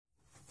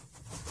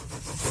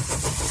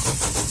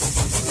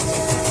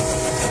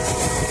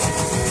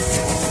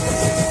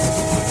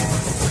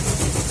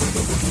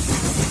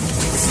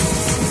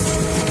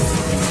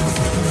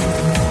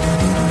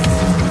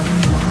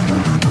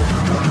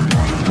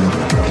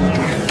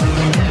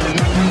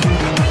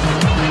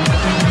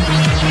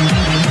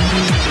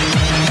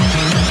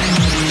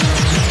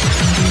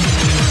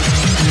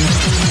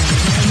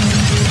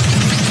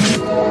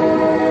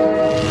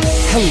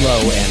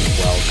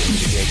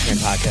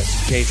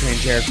Podcast. J-Train,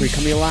 Jared Free,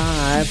 coming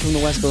live from the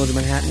West Village of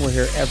Manhattan. We're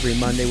here every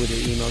Monday with your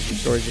emails, your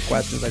stories, your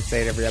questions. I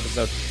say it every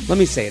episode. Let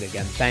me say it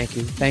again. Thank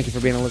you. Thank you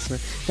for being a listener.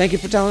 Thank you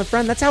for telling a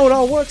friend. That's how it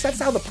all works. That's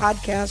how the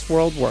podcast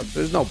world works.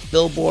 There's no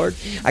billboard.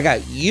 I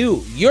got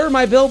you. You're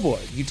my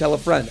billboard. You tell a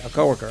friend, a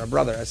coworker, a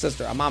brother, a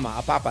sister, a mama,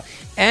 a papa,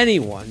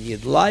 anyone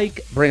you'd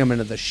like, bring them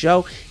into the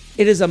show.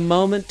 It is a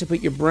moment to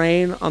put your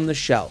brain on the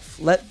shelf.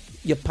 Let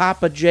your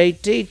Papa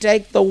JT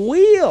take the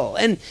wheel.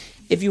 And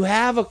if you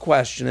have a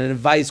question, an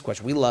advice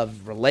question, we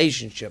love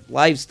relationship,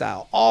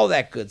 lifestyle, all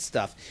that good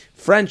stuff,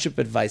 friendship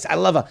advice. I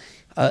love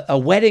a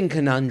wedding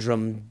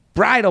conundrum,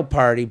 bridal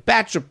party,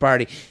 bachelor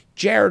party.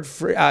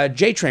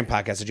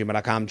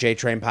 JTrainPodcast@gmail.com,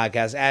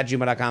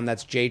 JTrainPodcast@gmail.com.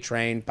 That's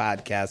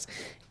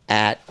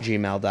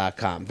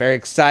JTrainPodcast@gmail.com. Very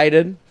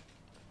excited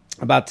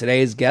about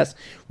today's guest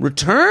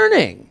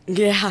returning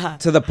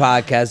to the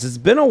podcast. It's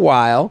been a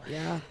while.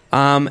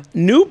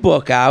 New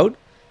book out.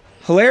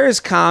 Hilarious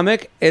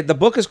comic. The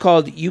book is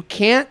called You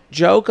Can't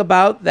Joke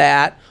About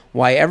That,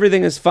 Why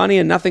Everything is Funny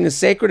and Nothing is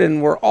Sacred,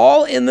 and we're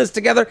all in this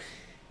together.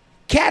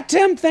 Kat,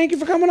 Tim, thank you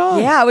for coming on.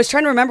 Yeah, I was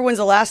trying to remember when's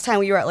the last time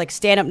we were at like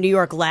Stand Up New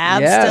York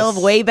Labs. Yes.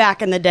 Still way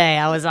back in the day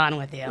I was on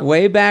with you.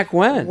 Way back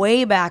when?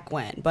 Way back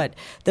when. But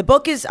the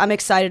book I'm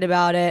excited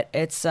about it.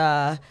 It's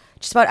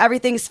just about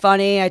everything's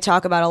funny. I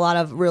talk about a lot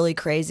of really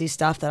crazy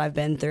stuff that I've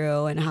been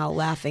through and how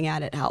laughing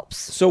at it helps.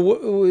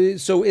 So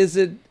is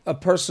it a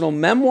personal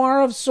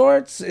memoir of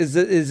sorts? Is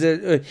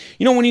it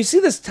when you see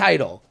this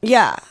title?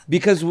 Yeah.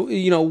 Because,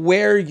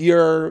 where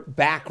your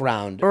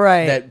background,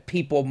 that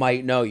people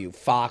might know you,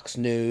 Fox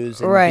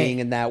News and being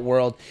in that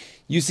world,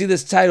 you see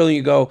this title and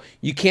you go,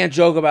 you can't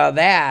joke about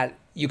that.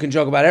 You can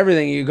joke about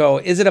everything. You go,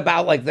 is it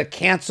about like the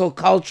cancel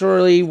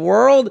culturally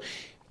world?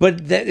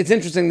 But it's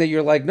interesting that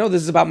you're like, no,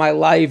 this is about my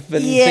life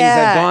and things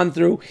I've gone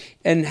through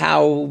and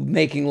how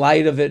making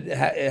light of it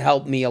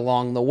helped me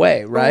along the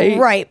way, right?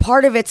 Right.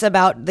 Part of it's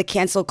about the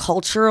cancel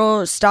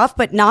cultural stuff,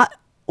 but not.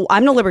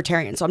 I'm no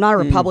libertarian, so I'm not a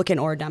Republican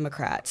or a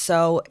Democrat.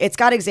 So it's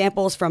got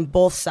examples from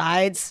both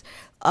sides.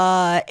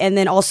 And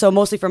then also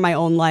mostly from my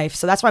own life.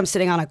 So that's why I'm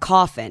sitting on a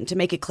coffin, to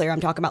make it clear I'm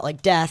talking about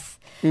like death,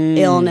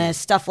 illness,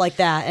 stuff like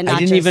that. And I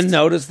didn't even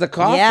notice the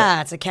coffin.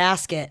 Yeah, it's a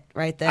casket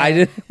right there. I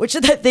didn't. Which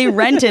they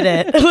rented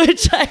it.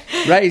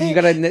 Right, you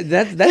gotta.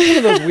 That's one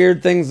of those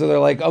weird things where they're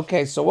like,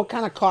 okay, so what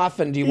kind of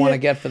coffin do you want to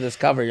get for this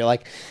cover? You're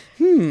like,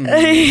 I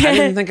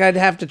didn't think I'd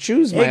have to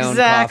choose my own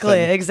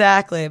coffin.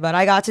 Exactly. But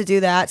I got to do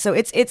that. So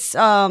it's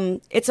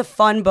a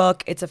fun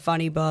book. It's a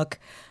funny book.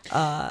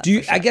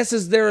 I guess,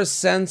 is there a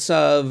sense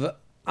of,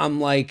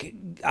 I'm like,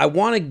 I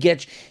want to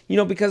get,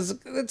 because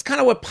it's kind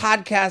of what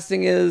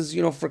podcasting is,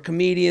 for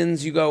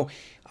comedians. You go,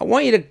 I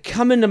want you to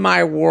come into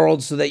my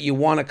world so that you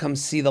want to come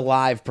see the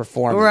live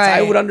performance. Right.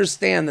 I would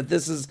understand that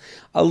this is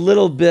a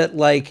little bit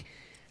like,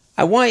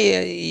 I want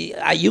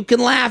you can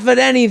laugh at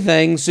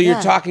anything. So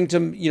you're talking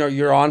to,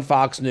 you're on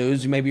Fox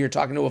News. Maybe you're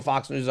talking to a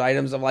Fox News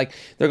items of like,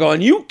 they're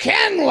going, you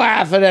can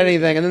laugh at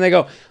anything. And then they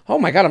go, oh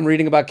my God, I'm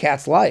reading about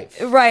Kat's life.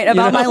 Right,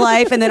 about my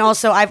life. And then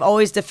also I've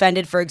always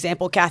defended, for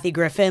example, Kathy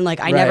Griffin.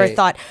 Like I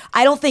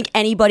don't think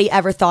anybody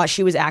ever thought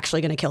she was actually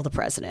going to kill the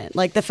president.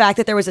 Like the fact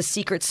that there was a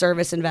Secret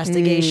Service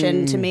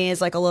investigation to me is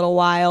like a little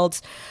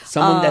wild.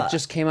 Someone that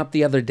just came up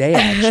the other day,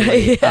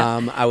 actually.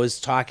 I was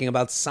talking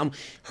about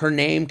her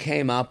name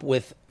came up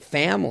with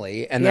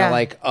family, and they're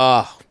like,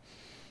 oh,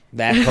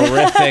 that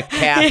horrific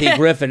Kathy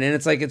Griffin. And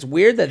it's like, it's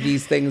weird that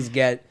these things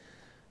get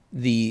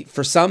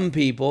for some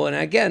people, and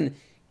again,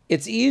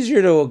 it's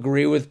easier to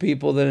agree with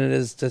people than it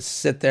is to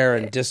sit there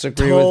and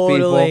disagree with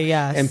people.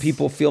 Yes. And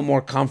people feel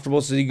more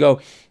comfortable. So you go,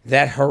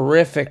 that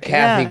horrific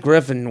Kathy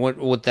Griffin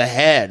with the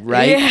head,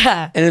 right?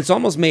 Yeah. And it's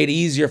almost made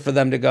easier for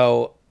them to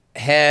go,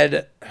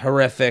 head,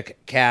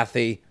 horrific,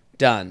 Kathy,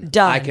 done.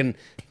 I can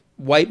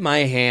wipe my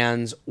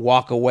hands,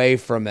 walk away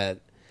from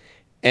it.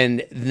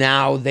 And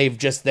now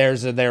there's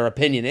their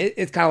opinion.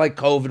 It's kind of like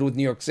COVID with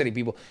New York City.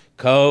 People,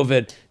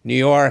 COVID, New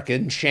York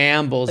in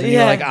shambles. And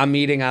you're like, I'm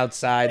eating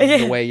outside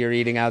the way you're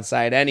eating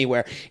outside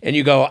anywhere. And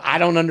you go, I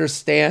don't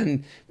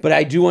understand, but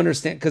I do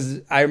understand.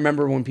 Because I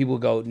remember when people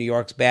go, New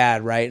York's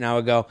bad, right? And I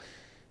would go,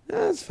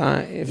 that's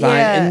fine.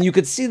 And you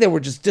could see they were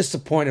just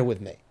disappointed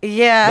with me.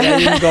 Yeah. That I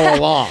didn't go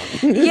along.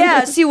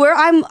 See,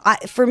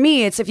 for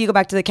me, it's, if you go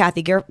back to the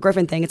Kathy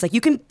Griffin thing, it's like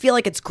you can feel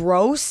like it's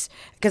gross,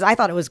 because I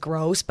thought it was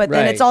gross, but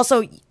then it's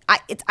also,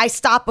 I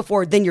stop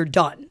before, then you're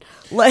done.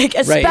 Like,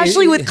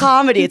 especially with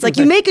comedy. It's like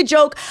you make a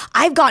joke.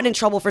 I've gotten in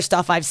trouble for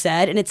stuff I've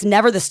said, and it's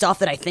never the stuff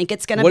that I think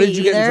it's going to be. What did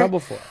you get in trouble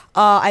for?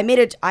 I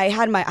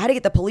had to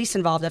get the police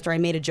involved after I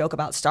made a joke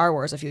about Star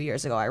Wars a few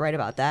years ago. I write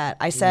about that.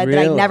 I said that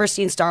I'd never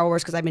seen Star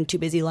Wars because I've been too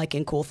busy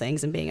liking cool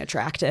things and being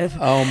attractive.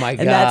 Oh my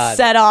God. And that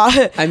set off.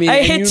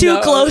 I hit too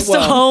close to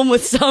home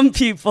with some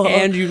people.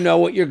 And you know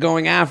what you're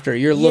going after.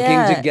 You're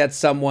looking to get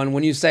someone,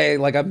 when you say,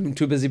 like, I'm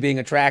too busy being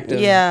attractive,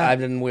 I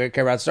didn't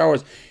care about Star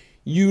Wars,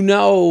 you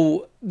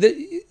know that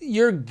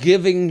you're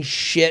giving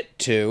shit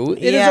to.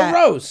 It is a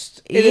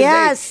roast.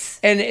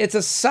 And it's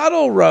a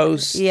subtle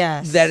roast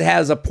that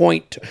has a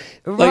point.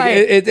 Like,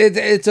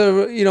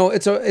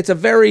 it's a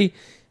very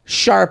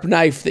sharp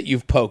knife that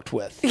you've poked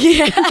with.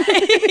 Yeah.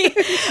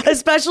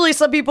 Especially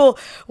some people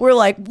were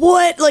like,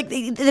 what? Like,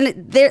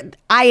 it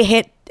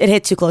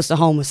hit too close to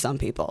home with some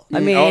people. I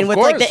mean, with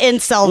course. like the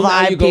incel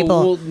vibe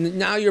people.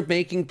 Now you're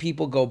making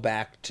people go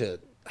back to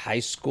high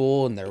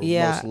school and their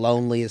most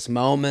loneliest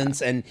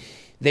moments, and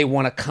they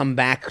want to come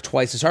back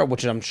twice as hard,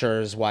 which I'm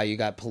sure is why you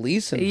got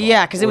police involved.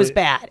 Yeah, because it was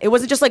bad. It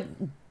wasn't just like,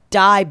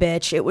 die,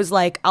 bitch. It was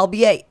like, I'll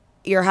be at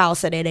your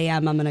house at 8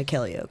 a.m. I'm going to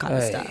kill you kind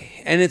of stuff.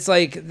 And it's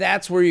like,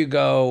 that's where you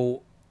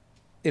go,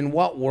 in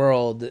what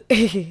world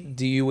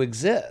do you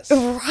exist?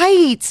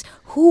 Right.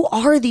 Who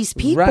are these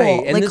people?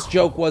 Right. And like, this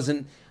joke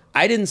wasn't,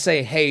 I didn't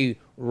say, hey,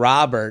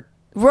 Robert,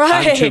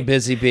 right. I'm too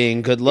busy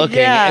being good looking.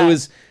 Yeah. It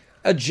was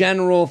a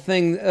general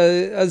thing,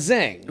 a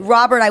zing.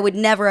 Robert, I would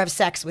never have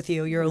sex with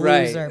you. You're a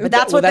loser. But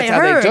that's what that's they how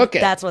heard. They took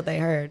it. That's what they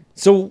heard.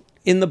 So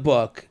in the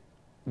book,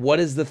 what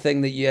is the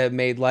thing that you have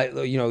made, like,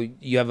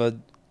 you have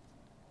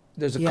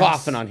there's a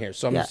coffin on here.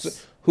 So I'm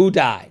who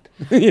died?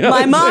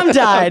 My mom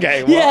died.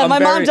 Okay, well, my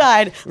mom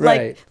died.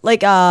 Right.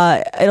 Like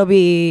it'll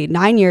be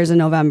 9 years in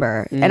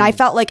November. And I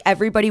felt like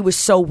everybody was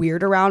so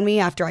weird around me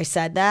after I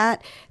said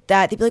that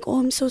they'd be like, oh,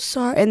 I'm so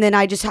sorry. And then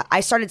I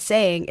started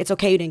saying, it's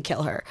okay, you didn't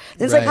kill her.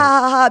 And it's like,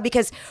 ha, ha, ha.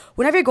 Because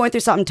whenever you're going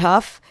through something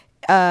tough,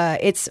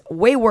 it's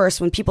way worse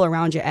when people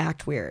around you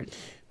act weird.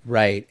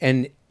 Right.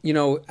 And,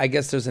 I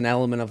guess there's an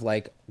element of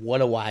like, what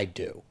do I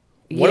do?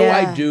 What do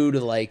I do to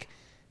like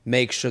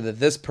make sure that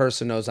this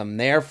person knows I'm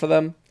there for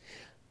them?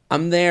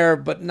 I'm there,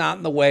 but not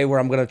in the way where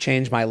I'm going to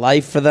change my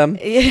life for them.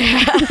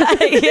 Yeah,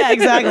 yeah,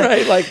 exactly.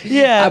 Right? Like,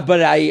 yeah.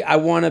 But I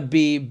want to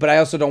be, but I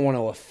also don't want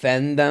to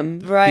offend them.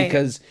 Right.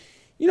 Because,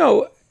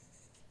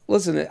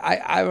 listen, I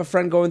have a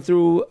friend going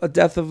through a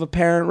death of a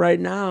parent right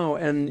now.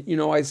 And,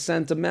 I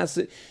sent a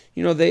message,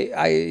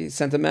 I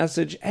sent a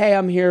message, hey,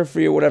 I'm here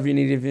for you, whatever you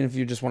need, even if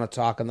you just want to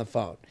talk on the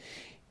phone.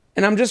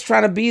 And I'm just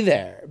trying to be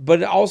there.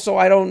 But also,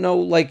 I don't know,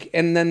 like,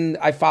 and then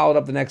I followed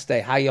up the next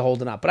day, how you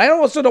holding up? But I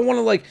also don't want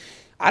to, like,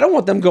 I don't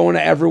want them going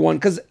to everyone,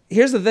 because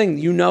here's the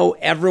thing,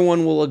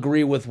 everyone will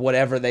agree with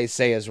whatever they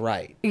say is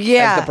right.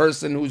 Yeah. As the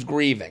person who's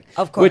grieving.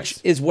 Of course. Which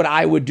is what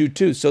I would do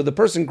too. So the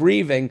person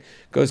grieving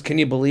goes, can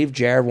you believe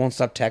Jared won't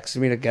stop texting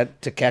me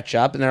to catch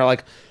up? And they're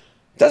like,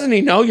 doesn't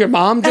he know your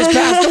mom just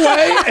passed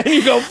away? And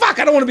you go, fuck,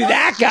 I don't want to be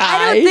that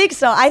guy. I don't think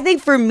so. I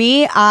think for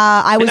me,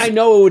 I was... And I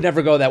know it would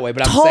never go that way,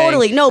 but I'm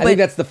saying... No, I think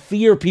that's the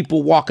fear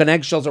people walk on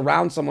eggshells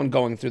around someone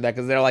going through that,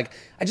 because they're like,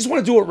 I just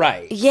want to do it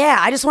right. Yeah,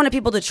 I just wanted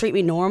people to treat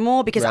me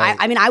normal, because right.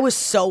 I was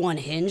so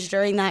unhinged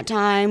during that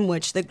time,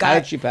 which the guy... How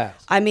did she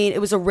pass? I mean, it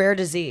was a rare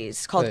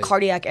disease called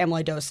cardiac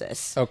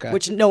amyloidosis,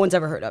 which no one's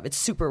ever heard of. It's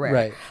super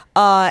rare.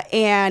 Right.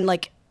 And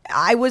like...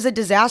 I was a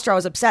disaster. I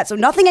was upset. So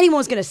nothing anyone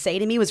was going to say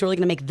to me was really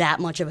going to make that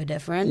much of a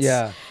difference.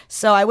 Yeah.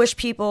 So I wish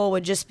people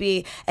would just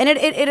be, and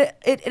it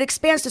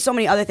expands to so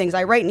many other things.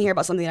 I write in here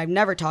about something that I've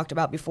never talked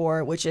about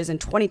before, which is in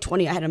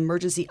 2020, I had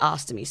emergency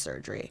ostomy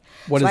surgery.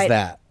 What is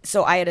that?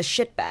 So I had a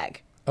shit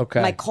bag.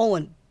 Okay. My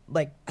colon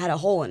had a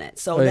hole in it.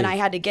 So then I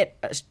had to get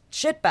a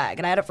shit bag,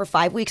 and I had it for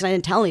 5 weeks, and I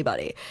didn't tell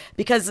anybody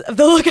because of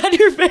the look on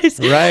your face.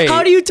 Right.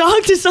 How do you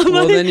talk to somebody?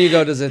 Well, then you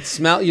go, does it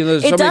smell?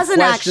 There's so many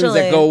questions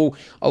that go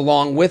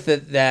along with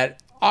it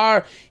that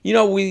are,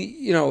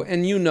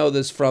 and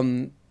this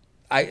from,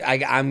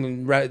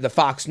 I'm the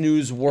Fox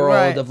News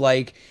world of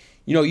like,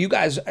 you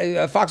guys,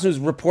 Fox News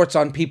reports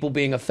on people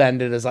being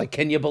offended as like,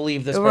 can you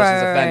believe this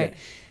person's offended? Right.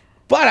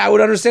 But I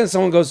would understand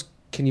someone goes,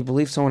 can you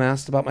believe someone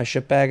asked about my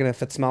shit bag and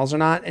if it smells or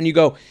not? And you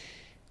go,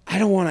 I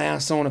don't want to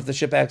ask someone if the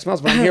shit bag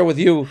smells, but I'm here with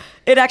you.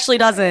 It actually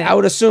doesn't. I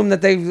would assume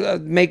that they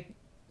make,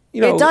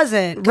 it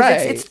doesn't.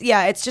 Right.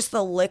 It's just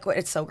the liquid.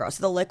 It's so gross.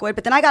 The liquid.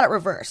 But then I got it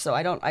reversed, so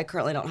I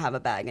currently don't have a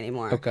bag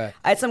anymore. Okay.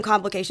 I had some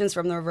complications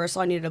from the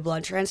reversal. I needed a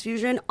blood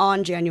transfusion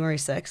on January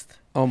 6th.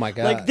 Oh my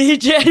God. Like the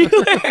January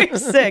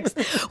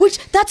 6th, which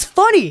that's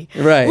funny.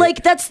 Right.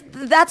 Like that's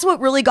what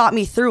really got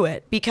me through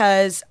it,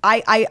 because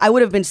I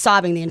would have been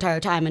sobbing the entire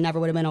time and never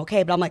would have been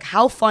okay. But I'm like,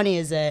 how funny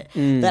is it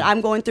that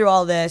I'm going through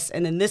all this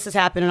and then this is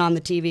happening on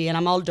the TV and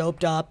I'm all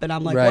doped up and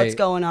I'm like, what's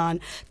going on?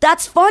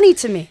 That's funny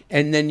to me.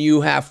 And then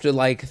you have to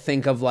like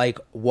think of like,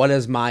 what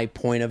is my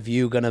point of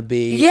view going to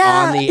be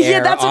on the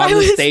air, that's on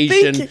the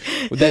station,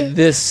 that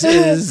this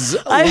is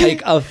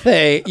like a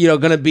thing,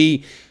 going to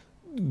be,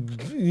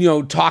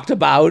 talked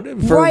about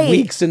for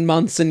weeks and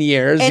months and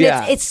years. And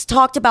it's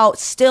talked about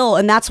still.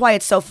 And that's why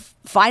it's so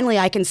finally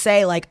I can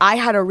say, like, I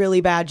had a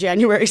really bad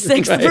January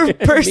 6th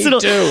personal.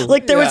 Me too.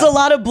 Like, there was a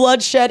lot of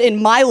bloodshed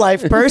in my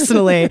life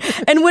personally.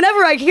 And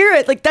whenever I hear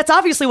it, like, that's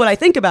obviously what I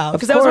think about,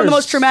 because that was one of the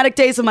most traumatic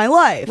days of my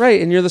life.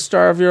 Right. And you're the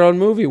star of your own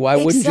movie. Why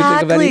wouldn't you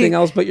think of anything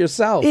else but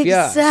yourself?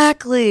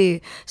 Exactly. Yeah.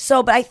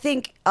 So, but I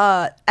think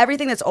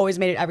everything that's always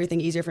made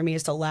everything easier for me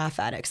is to laugh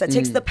at it, because that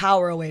takes the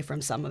power away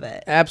from some of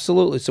it.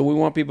 Absolutely. So we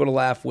want people to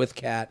laugh with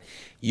Kat.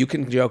 You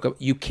can joke.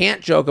 You can't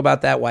joke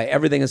about that. Why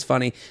everything is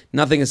funny.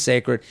 Nothing is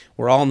sacred.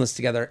 We're all in this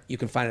together. You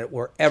can find it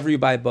wherever you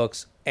buy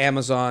books,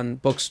 Amazon,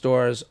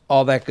 bookstores,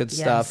 all that good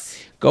stuff.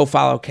 Go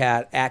follow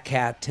Kat at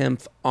Kat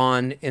Timpf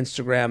on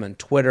Instagram and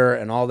Twitter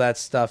and all that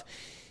stuff.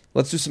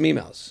 Let's do some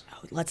emails.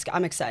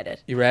 I'm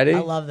excited. You ready? I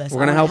love this.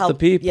 We're going to help the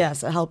people.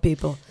 Yes, I help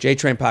people.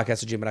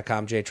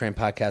 JTrainPodcast@gmail.com,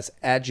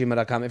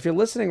 JTrainPodcast@gmail.com. If you're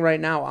listening right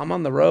now, I'm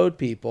on the road,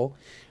 people.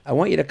 I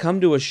want you to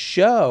come to a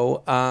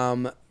show.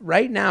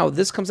 Right now,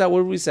 this comes out, what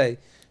did we say?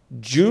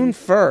 June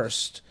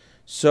 1st.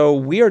 So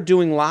we are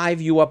doing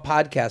live You Up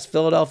podcast,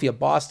 Philadelphia,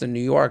 Boston, New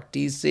York,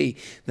 D.C.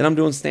 Then I'm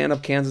doing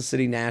stand-up Kansas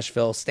City,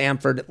 Nashville,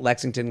 Stamford,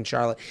 Lexington, and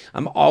Charlotte.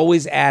 I'm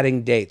always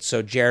adding dates.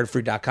 So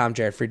jaredfree.com,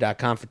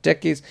 jaredfree.com for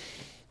tickets.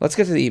 Let's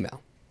get to the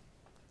email.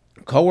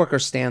 Coworker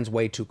stands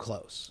way too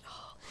close.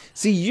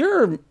 See,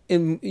 you're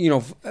in,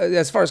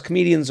 as far as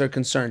comedians are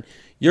concerned,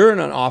 you're in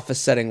an office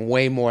setting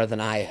way more than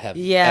I have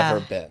ever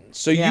been.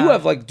 So you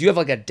have do you have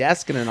like a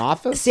desk in an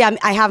office? See,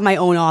 I have my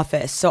own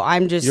office, so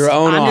I'm just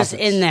just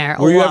in there.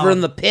 Were you ever in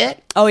the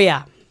pit? Oh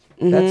yeah.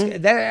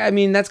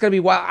 Mm-hmm. That's gonna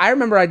be wild. I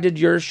remember I did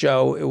your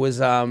show. It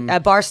was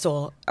at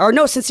Barstool, or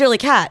no, Sincerely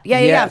Cat.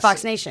 Yeah,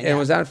 Fox Nation. And it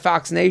was on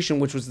Fox Nation,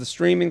 which was the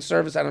streaming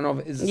service. I don't know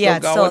if is it still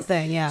going? Still a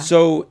thing. Yeah.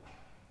 So,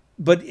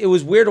 but it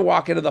was weird to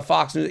walk into the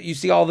Fox News. You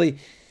see all the.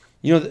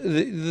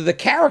 The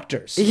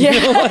characters.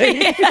 Yeah.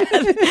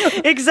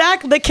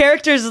 Exactly. The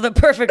characters is the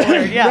perfect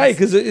word. Yes. Right,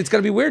 because it's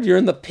going to be weird. You're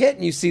in the pit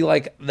and you see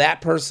like that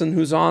person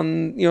who's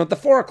on, at the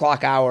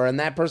 4:00 hour and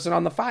that person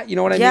on the 5. You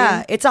know what I mean?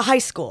 Yeah, it's a high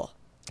school.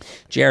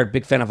 Jared,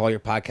 big fan of all your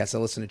podcasts. I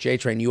listen to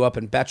J-Train, You Up,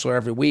 and Bachelor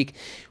every week.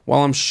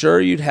 While I'm sure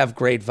you'd have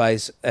great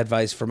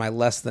advice for my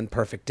less than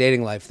perfect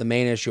dating life, the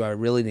main issue I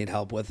really need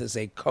help with is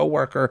a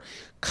coworker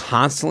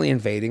constantly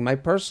invading my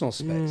personal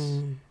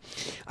space.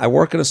 I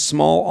work in a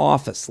small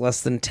office, less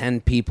than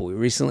 10 people. We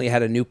recently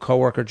had a new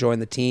coworker join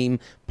the team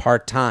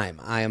part-time.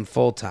 I am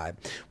full-time.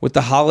 With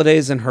the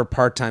holidays and her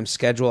part-time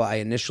schedule, I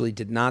initially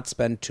did not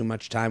spend too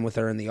much time with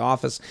her in the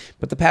office,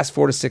 but the past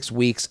 4 to 6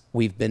 weeks,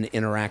 we've been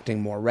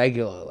interacting more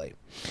regularly.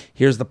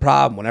 Here's the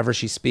problem. Whenever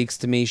she speaks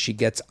to me, she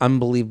gets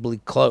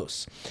unbelievably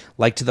close,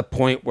 like to the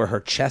point where her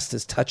chest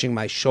is touching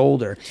my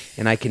shoulder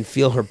and I can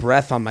feel her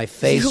breath on my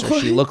face, or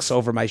she looks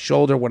over my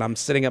shoulder when I'm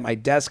sitting at my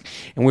desk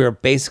and we are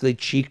basically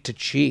cheek to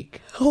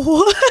cheek.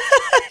 What?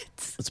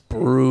 It's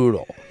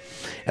brutal.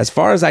 As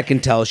far as I can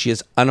tell, she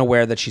is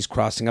unaware that she's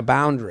crossing a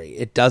boundary.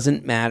 It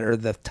doesn't matter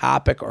the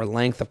topic or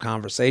length of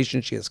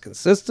conversation. She is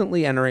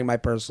consistently entering my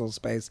personal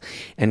space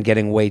and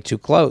getting way too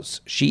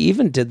close. She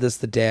even did this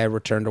the day I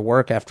returned to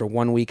work after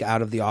 1 week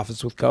out of the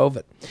office with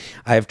COVID.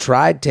 I have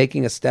tried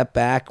taking a step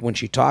back when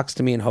she talks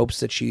to me in hopes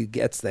that she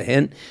gets the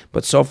hint,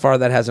 but so far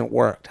that hasn't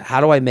worked.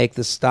 How do I make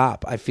this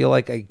stop? I feel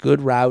like a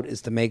good route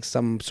is to make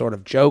some sort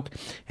of joke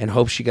and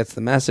hope she gets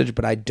the message,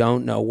 but I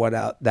don't know what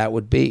that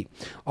would be.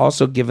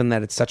 Also, given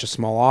that it's such a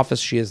small office,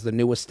 she is the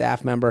newest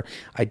staff member,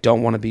 I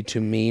don't want to be too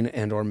mean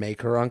and or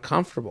make her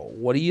uncomfortable.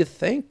 What do you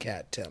think,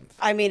 Kat Tim?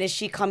 I mean, is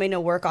she coming to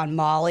work on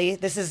Molly?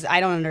 I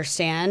don't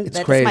understand.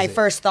 It's crazy. That's my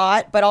first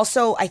thought. But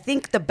also, I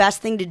think the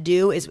best thing to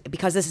do is,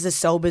 because this is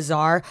so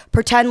bizarre,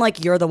 pretend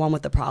like you're the one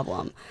with the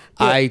problem.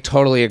 I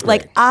totally agree.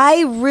 Like,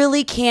 I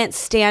really can't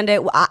stand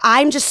it.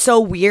 I'm just so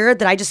weird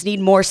that I just need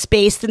more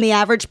space than the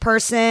average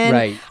person.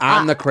 Right.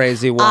 I'm the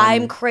crazy one.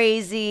 I'm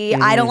crazy.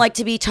 I don't like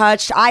to be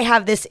touched. I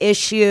have this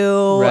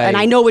issue. Right. And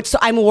I know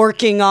I'm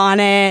working on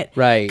it.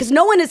 Right. Because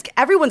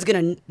everyone's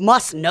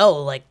must know,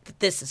 like, that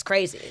this is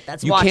crazy.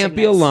 That's you watching can't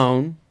be this.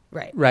 alone.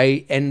 Right.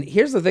 Right. And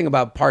here's the thing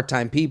about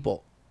part-time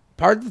people.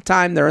 Part of the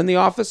time they're in the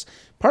office,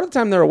 part of the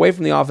time they're away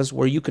from the office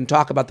where you can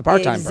talk about the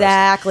part-time person.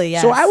 Exactly,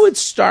 yes. So I would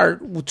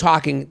start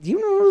talking, do you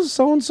know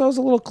so-and-so's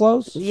a little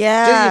close?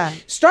 Yeah.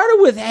 Started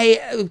with,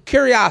 hey,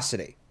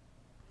 curiosity.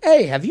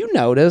 Hey, have you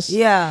noticed?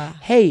 Yeah.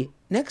 Hey,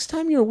 next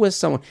time you're with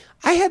someone,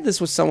 I had this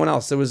with someone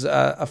else. There was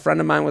a friend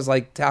of mine was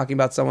like talking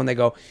about someone. They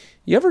go,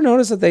 you ever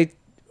notice that they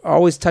are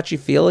always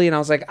touchy-feely? And I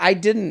was like, I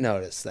didn't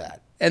notice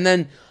that. And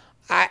then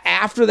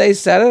after they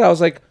said it, I was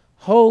like,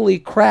 holy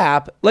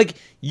crap. Like,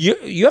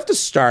 you have to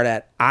start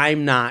at,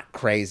 I'm not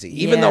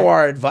crazy. Even though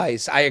our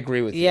advice, I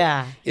agree with you,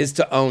 is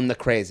to own the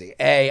crazy.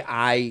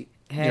 I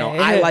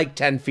like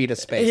 10 feet of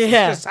space.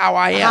 Yeah. It's just how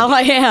I am.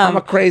 I'm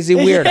a crazy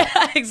weirdo.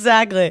 Yeah,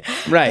 exactly.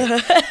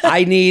 Right.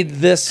 I need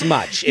this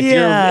much.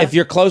 If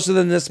you're closer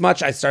than this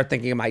much, I start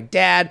thinking of my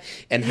dad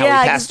and how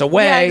he passed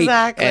away. Yeah,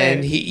 exactly.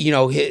 And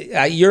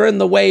you're in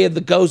the way of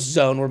the ghost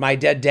zone where my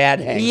dead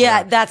dad hangs.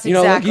 Yeah, that's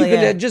exactly you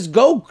can just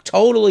go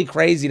totally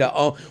crazy to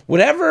own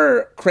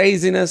whatever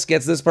craziness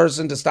gets this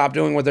person to stop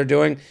doing what they're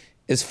doing.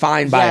 Is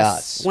fine by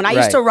us. When I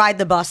used to ride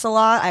the bus a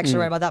lot, I actually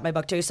write about that in my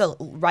book too. I used to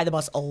ride the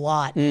bus a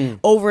lot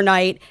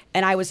overnight,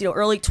 and I was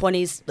early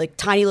 20s, like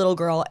tiny little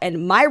girl,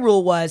 and my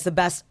rule was the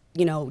best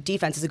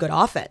defense is a good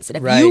offense, and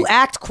if you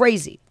act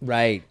crazy,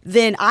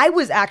 then I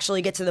was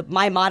actually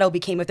my motto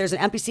became, if there's an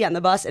empty seat on the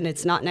bus and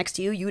it's not next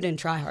to you, you didn't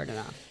try hard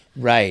enough.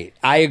 Right.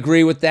 I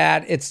agree with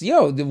that. It's,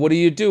 what do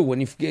you do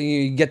when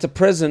you get to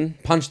prison?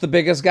 Punch the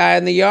biggest guy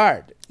in the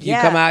yard.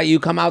 You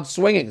come out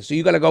swinging, so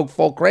you got to go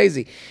full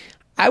crazy.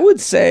 I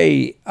would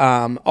say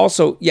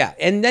also,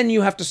 and then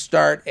you have to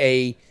start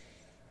a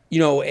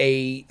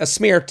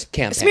smear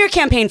campaign. A smear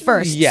campaign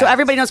first, so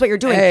everybody knows what you're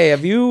doing. Hey,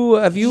 have you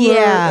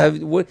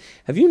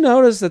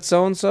noticed that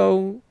so and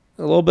so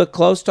A little bit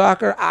close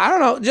talker? I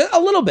don't know. Just a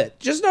little bit.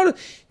 Just notice.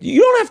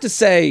 You don't have to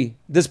say,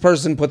 this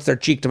person puts their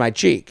cheek to my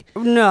cheek.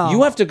 No.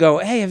 You have to go,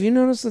 hey, have you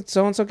noticed that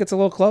so-and-so gets a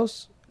little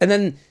close? And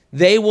then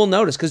they will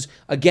notice. Because,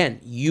 again,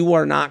 you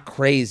are not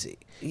crazy.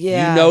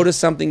 Yeah. You notice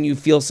something, you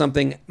feel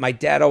something. My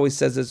dad always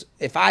says this,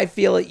 if I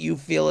feel it, you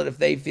feel it. If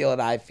they feel it,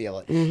 I feel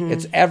it. Mm-hmm.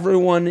 It's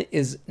everyone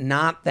is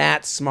not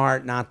that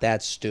smart, not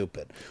that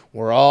stupid.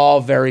 We're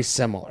all very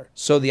similar.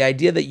 So the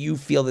idea that you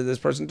feel that this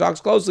person talks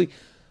closely,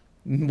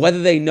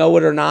 whether they know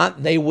it or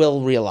not, they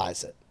will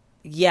realize it.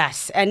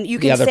 Yes. And you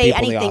can say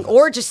anything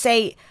or just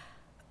say,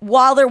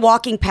 while they're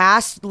walking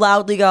past,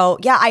 loudly go,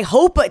 yeah, I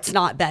hope it's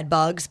not bed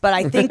bugs, but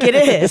I think it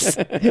is.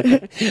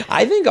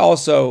 I think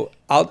also,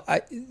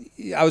 I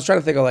was trying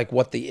to think of like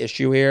what the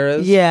issue here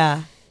is.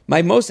 Yeah.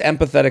 My most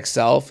empathetic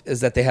self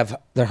is that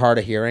they're hard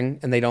of hearing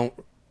and they don't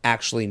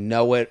actually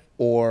know it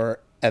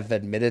or have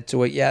admitted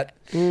to it yet.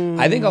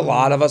 I think a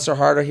lot of us are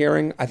hard of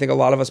hearing. I think a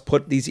lot of us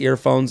put these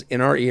earphones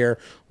in our ear.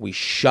 We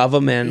shove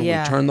them in.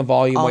 Yeah. We turn the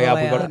volume way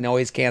up. We go to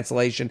noise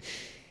cancellation.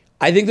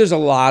 I think there's a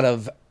lot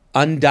of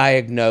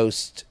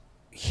undiagnosed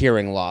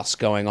hearing loss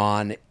going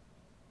on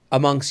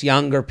amongst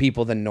younger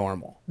people than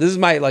normal. This is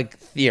my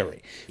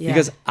theory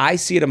because I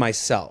see it in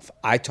myself.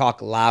 I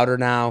talk louder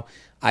now.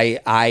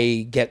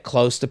 I get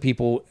close to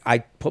people. I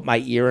put my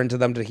ear into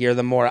them to hear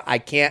them more.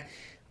 I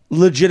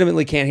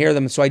legitimately can't hear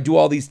them. So I do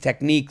all these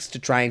techniques to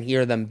try and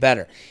hear them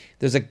better.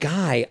 There's a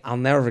guy, I'll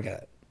never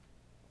forget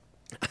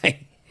it.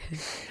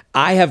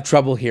 I have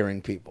trouble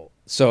hearing people.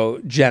 So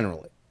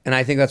generally. And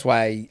I think that's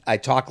why I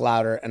talk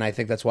louder, and I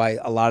think that's why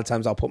a lot of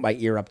times I'll put my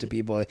ear up to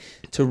people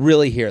to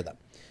really hear them.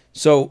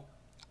 So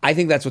I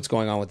think that's what's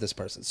going on with this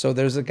person. So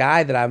there's a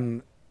guy that I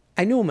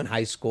knew him in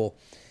high school,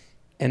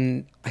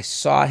 and I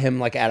saw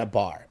him at a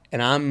bar,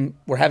 and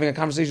we're having a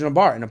conversation in a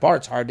bar. In a bar,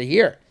 it's hard to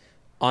hear.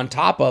 On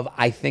top of,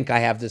 I think I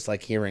have this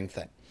hearing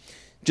thing,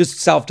 just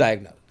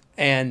self-diagnosed.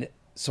 And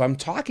so I'm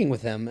talking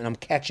with him, and I'm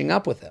catching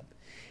up with him,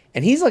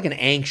 and he's an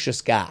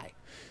anxious guy.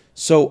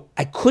 So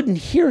I couldn't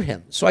hear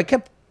him. So I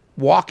kept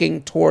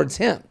walking towards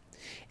him,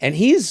 and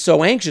he's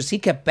so anxious he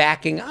kept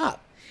backing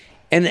up,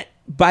 and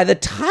by the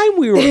time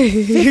we were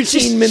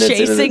 15 minutes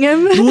chasing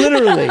him,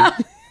 literally,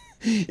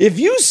 if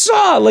you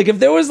saw if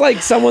there was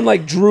someone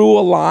drew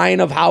a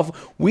line of how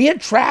we had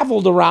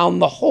traveled around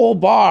the whole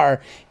bar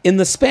in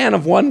the span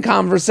of one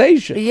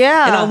conversation.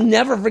 Yeah. And I'll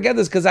never forget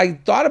this because I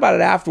thought about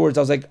it afterwards.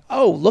 I was like,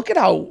 oh, look at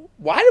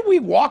why did we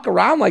walk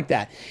around like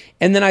that?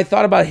 And then I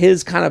thought about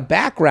his kind of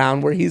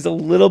background where he's a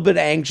little bit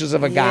anxious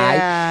of a guy.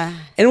 Yeah.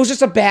 And it was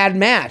just a bad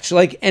match.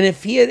 And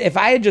if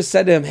I had just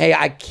said to him, hey,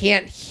 I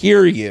can't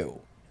hear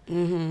you,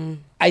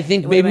 I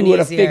think maybe we would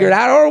have figured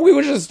out, or we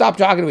would just stop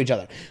talking to each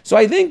other. So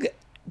I think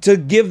to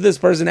give this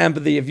person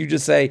empathy, if you do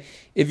say,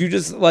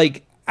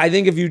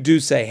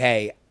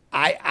 hey,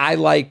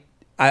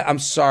 I'm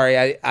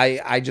sorry,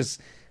 I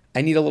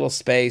need a little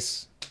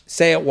space.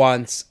 Say it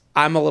once.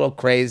 I'm a little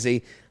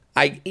crazy.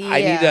 I need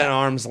an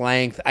arm's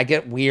length. I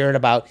get weird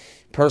about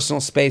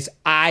personal space.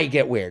 I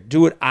get weird.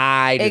 Do what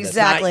I do.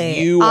 Exactly. Not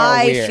you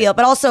are weird. I feel,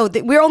 but also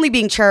we're only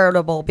being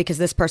charitable because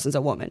this person's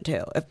a woman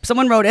too. If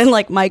someone wrote in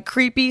my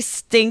creepy,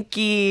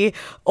 stinky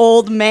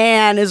old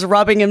man is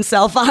rubbing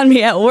himself on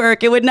me at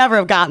work, it would never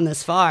have gotten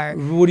this far.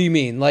 What do you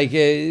mean?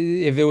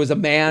 If it was a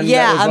man?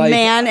 Yeah, that was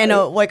man and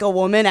a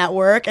woman at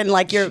work, and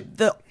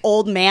the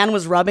old man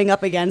was rubbing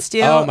up against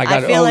you. Oh my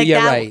God. I feel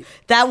right.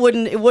 That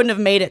wouldn't have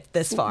made it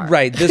this far.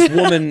 Right. This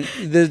woman,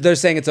 they're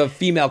saying it's a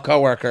female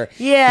coworker.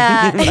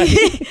 Yeah. Well,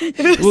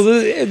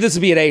 this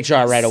would be an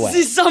HR right away.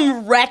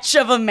 Some wretch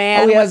of a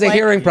man. Oh, he has a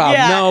hearing problem.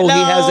 Yeah, no, he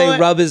has a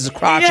rub his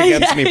crotch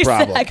against me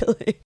problem.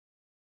 Exactly.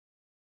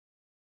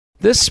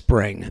 This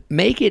spring,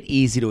 make it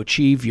easy to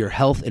achieve your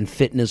health and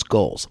fitness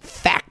goals.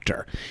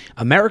 Factor,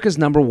 America's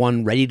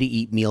 #1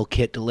 ready-to-eat meal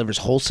kit, delivers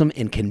wholesome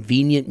and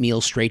convenient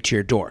meals straight to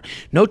your door.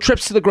 No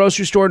trips to the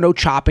grocery store, no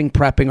chopping,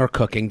 prepping, or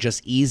cooking.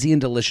 Just easy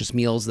and delicious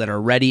meals that are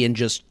ready in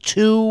just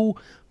 2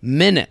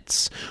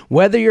 minutes.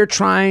 Whether you're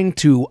trying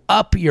to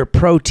up your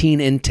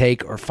protein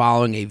intake or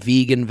following a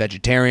vegan,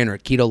 vegetarian, or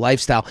keto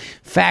lifestyle,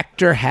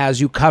 Factor has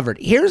you covered.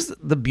 Here's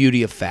the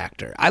beauty of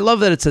Factor. I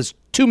love that it says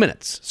 2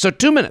 minutes. So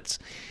 2 minutes.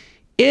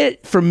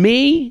 For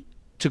me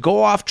to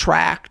go off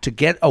track, to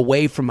get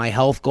away from my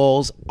health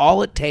goals,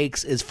 all it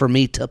takes is for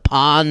me to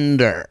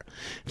ponder,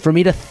 for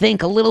me to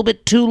think a little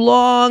bit too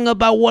long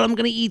about what I'm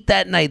going to eat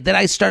that night. Then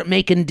I start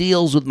making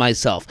deals with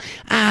myself.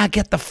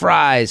 Get the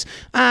fries.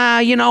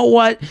 You know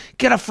what?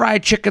 Get a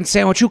fried chicken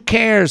sandwich. Who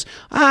cares?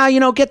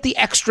 Get the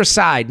extra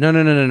side.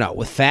 No.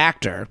 With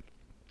Factor,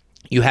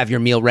 you have your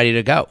meal ready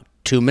to go.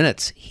 2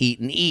 minutes, heat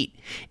and eat.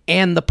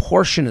 And the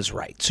portion is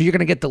right. So you're going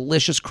to get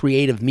delicious,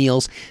 creative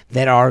meals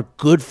that are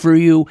good for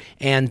you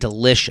and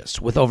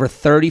delicious. With over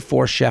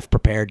 34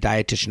 chef-prepared,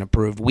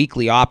 dietitian-approved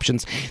weekly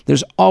options,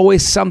 there's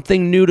always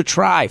something new to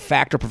try.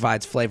 Factor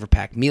provides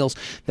flavor-packed meals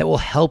that will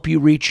help you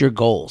reach your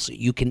goals.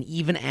 You can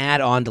even add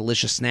on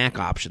delicious snack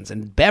options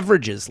and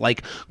beverages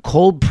like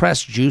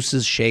cold-pressed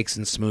juices, shakes,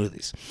 and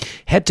smoothies.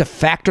 Head to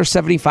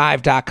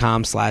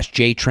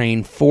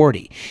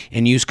factor75.com/JTrain40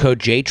 and use code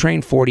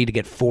JTrain40 to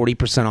get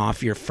 40%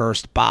 off your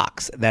first box.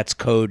 box. That's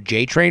code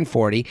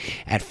JTRAIN40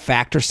 at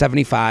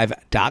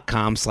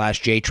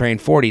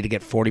factor75.com/JTRAIN40 to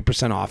get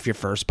 40% off your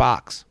first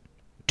box.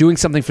 Doing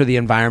something for the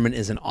environment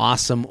is an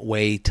awesome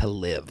way to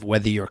live.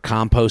 Whether you're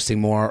composting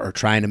more or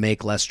trying to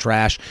make less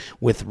trash,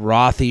 with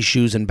Rothy's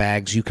shoes and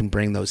bags, you can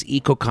bring those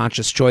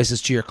eco-conscious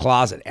choices to your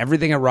closet.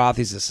 Everything at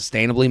Rothy's is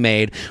sustainably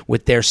made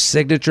with their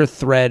signature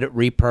thread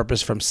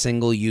repurposed from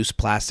single-use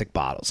plastic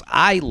bottles.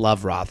 I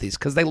love Rothy's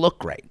because they look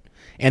great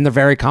and they're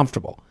very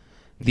comfortable.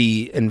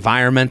 The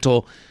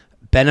environmental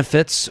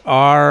benefits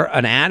are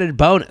an added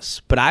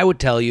bonus, but I would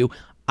tell you,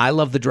 I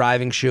love the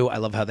driving shoe. I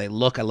love how they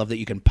look. I love that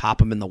you can pop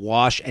them in the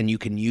wash and you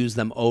can use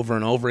them over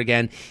and over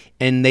again,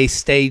 and they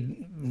stay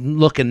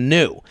looking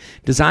new.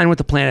 Designed with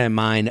the planet in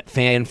mind,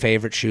 fan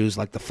favorite shoes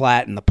like the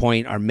Flat and the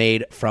Point are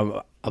made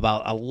from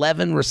about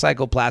 11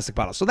 recycled plastic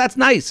bottles. So that's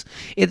nice.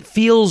 It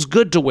feels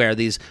good to wear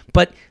these,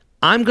 but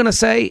I'm going to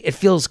say it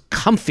feels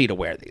comfy to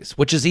wear these,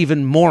 which is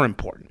even more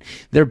important.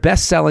 Their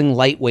best-selling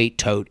lightweight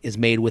tote is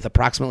made with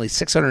approximately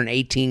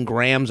 618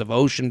 grams of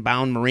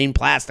ocean-bound marine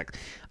plastic.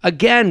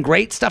 Again,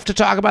 great stuff to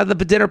talk about at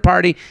the dinner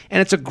party, and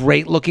it's a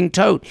great-looking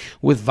tote.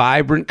 With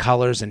vibrant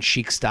colors and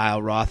chic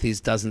style, Rothy's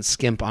doesn't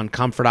skimp on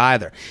comfort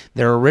either.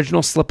 Their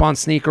original slip-on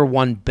sneaker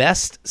won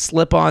Best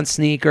Slip-On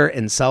Sneaker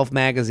in Self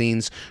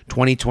Magazine's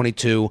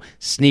 2022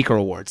 Sneaker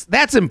Awards.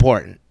 That's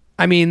important.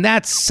 I mean,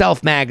 that's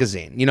Self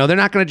Magazine. You know, they're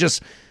not going to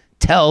just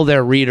tell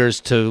their readers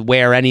to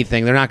wear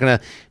anything. They're not going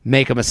to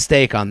make a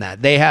mistake on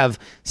that. They have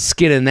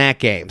skin in that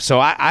game. So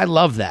I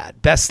love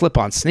that. Best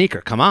slip-on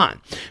sneaker. Come on.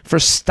 For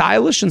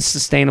stylish and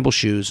sustainable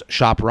shoes,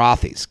 shop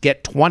Rothy's.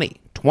 Get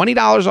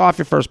 $20 off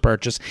your first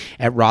purchase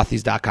at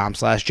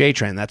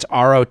rothys.com/JTrain. That's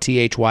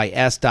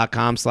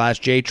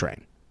ROTHYS.com/JTrain.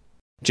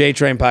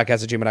 JTrain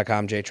podcast at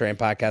gmail.com. JTrain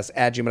podcast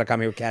at gmail.com.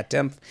 Here with Kat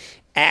Timpf.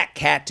 At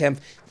Kat Timpf.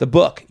 The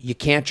book, You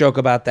Can't Joke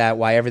About That,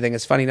 Why Everything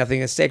is Funny,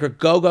 Nothing is Sacred.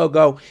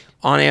 Go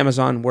on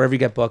Amazon, wherever you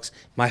get books.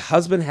 My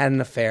husband had an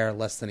affair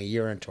less than a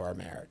year into our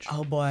marriage.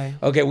 Oh, boy.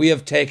 Okay, we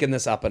have taken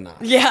this up a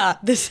notch. Yeah,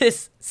 this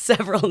is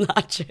several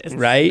notches.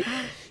 Right?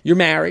 You're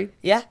married.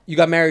 Yeah. You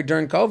got married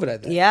during COVID, I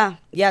think.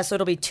 Yeah, so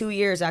it'll be 2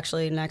 years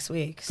actually next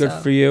week. Good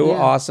for you.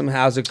 Yeah. Awesome.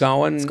 How's it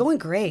going? It's going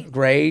great.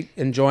 Great.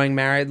 Enjoying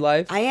married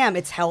life? I am.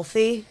 It's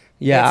healthy.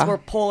 Yeah. We're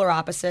polar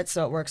opposites,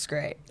 so it works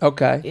great.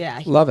 Okay.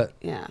 Yeah. Love it.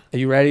 Yeah. Are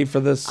you ready for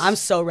this? I'm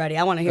so ready.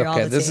 I want to hear all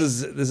the this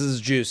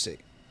is juicy.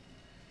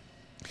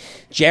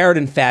 Jared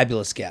and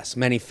fabulous guests,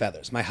 many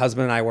feathers. My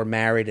husband and I were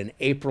married in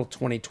April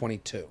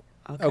 2022.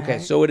 Okay,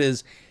 so it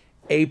is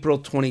April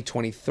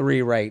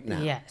 2023 right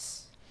now.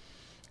 Yes.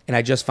 And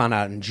I just found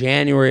out in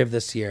January of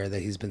this year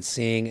that he's been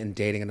seeing and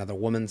dating another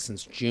woman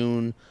since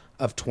June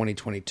of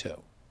 2022.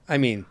 I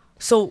mean...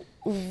 So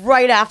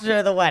right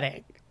after the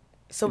wedding.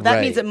 So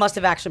that means Right. it must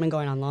have actually been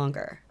going on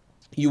longer.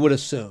 You would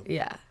assume.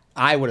 Yeah.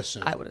 I would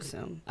assume.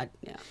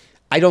 Yeah.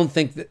 I don't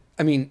think that...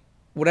 I mean,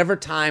 whatever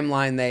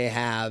timeline they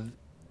have...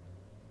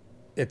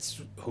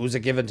 It's who's it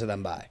given to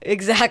them by?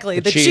 Exactly.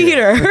 The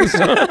cheater.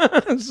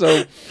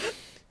 so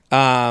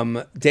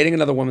dating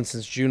another woman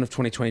since June of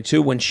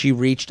 2022 when she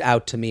reached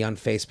out to me on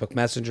Facebook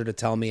Messenger to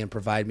tell me and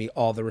provide me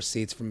all the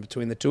receipts from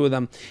between the two of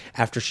them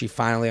after she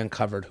finally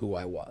uncovered who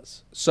I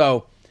was.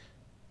 So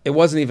it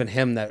wasn't even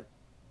him that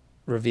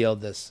revealed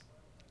this.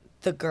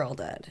 The girl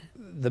did.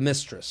 The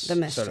mistress, so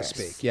to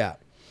speak. Yeah.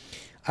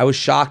 I was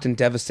shocked and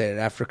devastated.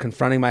 After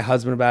confronting my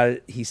husband about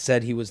it, he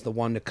said he was the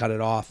one to cut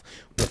it off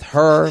with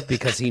her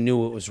because he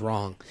knew it was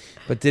wrong,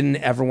 but didn't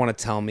ever want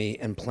to tell me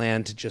and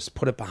planned to just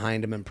put it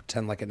behind him and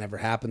pretend like it never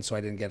happened so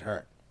I didn't get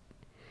hurt.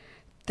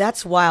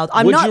 That's wild.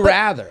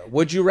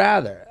 Would you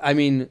rather? I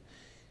mean,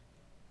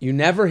 you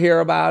never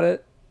hear about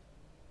it.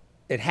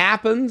 It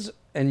happens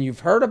and you've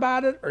heard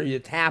about it, or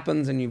it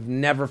happens and you've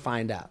never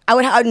find out? I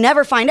would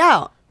never find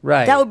out.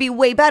 Right. That would be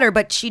way better,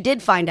 but she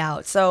did find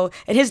out. So,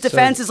 and his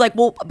defense is like,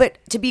 well, but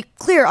to be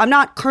clear, I'm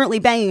not currently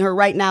banging her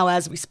right now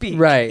as we speak.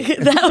 Right.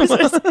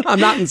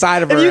 I'm not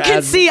inside of her. And you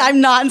can see I'm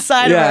not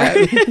inside of her.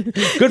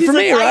 Good for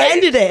me, right? I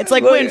ended it. It's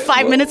like, when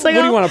 5 minutes ago?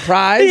 What do you want, a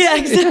prize? Yeah,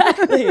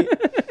 exactly.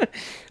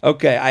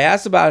 Okay, I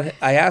asked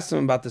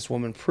him about this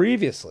woman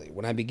previously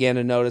when I began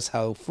to notice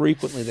how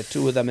frequently the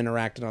two of them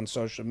interacted on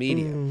social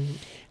media.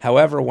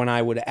 However, when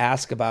I would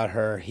ask about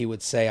her, he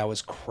would say I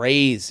was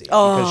crazy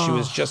because she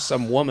was just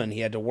some woman he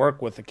had to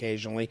work with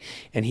occasionally,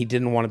 and he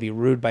didn't want to be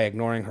rude by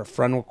ignoring her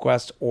friend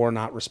requests or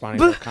not responding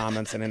to her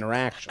comments and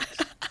interactions.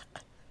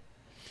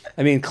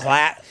 I mean,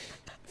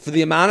 for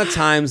the amount of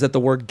times that the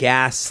word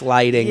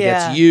gaslighting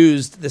gets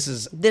used, this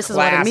is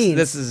what it means.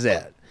 This is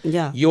it.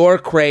 Yeah. You're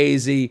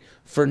crazy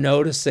for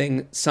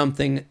noticing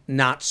something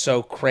not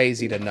so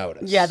crazy to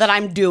notice. Yeah, that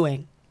I'm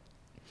doing.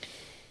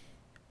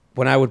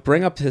 When I would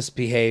bring up his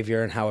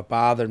behavior and how it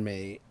bothered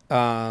me,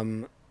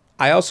 I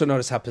also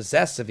noticed how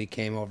possessive he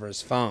came over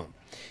his phone.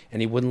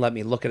 And he wouldn't let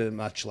me look at it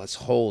much less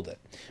hold it.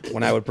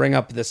 When I would bring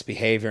up this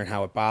behavior and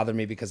how it bothered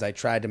me because I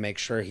tried to make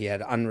sure he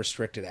had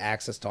unrestricted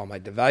access to all my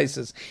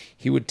devices,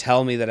 he would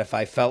tell me that if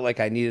I felt like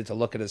I needed to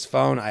look at his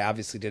phone, I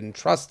obviously didn't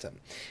trust him.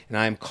 And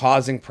I am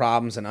causing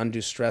problems and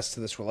undue stress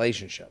to this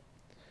relationship.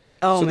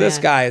 Oh, so man. this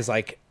guy is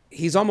like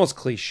he's almost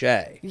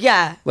cliche.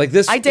 Yeah. Like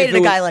this. I dated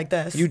a guy like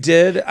this. You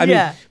did? I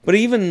Yeah. mean, but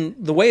even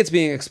the way it's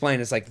being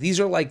explained is like, these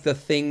are like the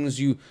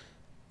things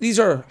these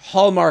are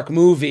Hallmark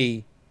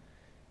movie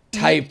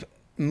type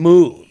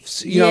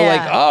moves. You know,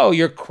 like, oh,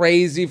 you're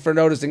crazy for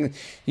noticing,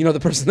 the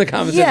person in the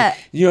comments,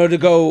 to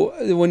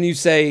go, when you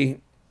say,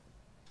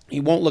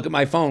 you won't look at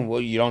my phone.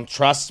 Well, you don't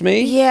trust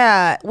me?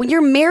 Yeah. When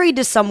you're married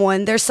to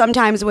someone, there's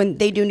sometimes when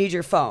they do need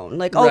your phone.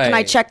 Like, oh, can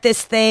I check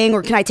this thing?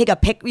 Or can I take a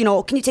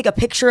can you take a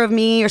picture of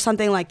me or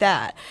something like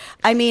that?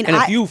 I mean, and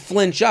if you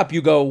flinch up,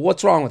 you go,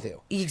 what's wrong with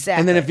you? Exactly.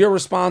 And then if your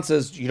response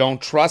is, you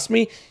don't trust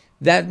me,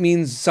 that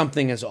means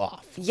something is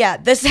off. Yeah,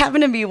 this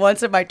happened to me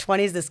once in my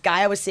 20s. This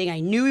guy I was seeing, I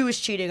knew he was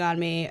cheating on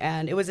me,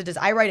 and it was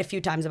I write a few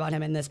times about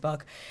him in this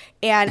book.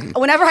 And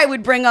whenever I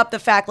would bring up the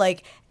fact,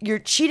 like, you're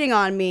cheating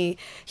on me,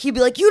 he'd be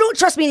like, you don't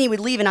trust me, and he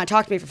would leave and not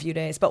talk to me for a few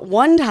days. But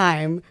one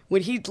time,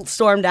 when he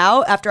stormed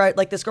out, after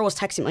this girl was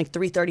texting like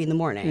 3:30 in the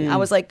morning, I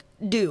was like,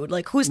 dude,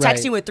 like, who's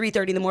texting you at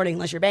 3:30 in the morning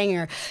unless you're banging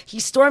her? He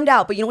stormed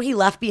out, but you know what he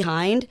left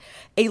behind?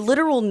 A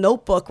literal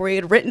notebook where he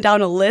had written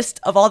down a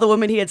list of all the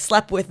women he had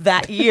slept with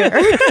that year.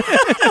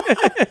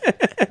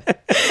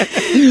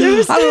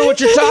 I don't know what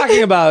you're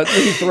talking about.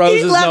 He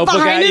throws his notebook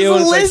at you. He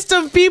left behind his list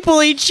of people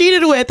he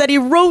cheated with that he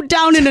wrote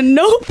down in a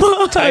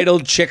notebook.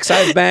 Titled Chicks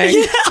I've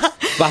Banged.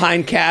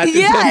 Behind cats.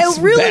 Yeah,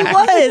 it really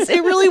was.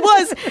 It really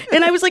was.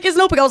 And I was like, his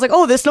notebook. I was like,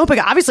 oh, this notebook,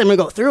 obviously I'm going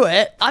to go through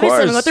it. Obviously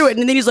I'm going to go through it.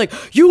 And then he's like,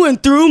 you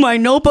went through my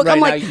notebook. Right, I'm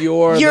like,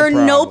 your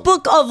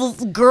notebook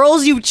of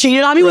girls you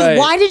cheated on me with?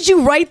 Why did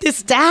you write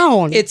this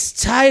down? It's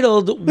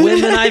titled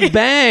Women I've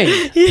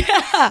Banged.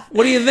 Yeah.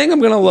 What do you think I'm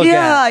going to look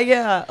at?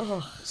 Yeah.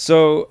 Ugh.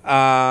 So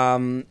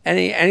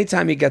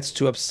anytime he gets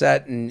too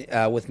upset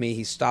with me,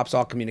 he stops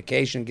all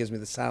communication, gives me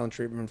the silent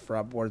treatment for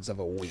upwards of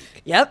a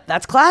week. Yep,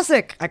 that's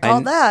classic. I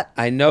called that.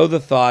 I know the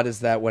thought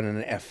is that when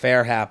an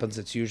affair happens,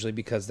 it's usually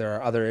because there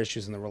are other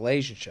issues in the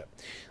relationship.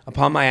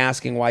 Upon my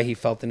asking why he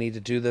felt the need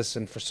to do this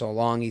and for so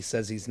long, he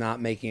says he's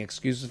not making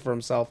excuses for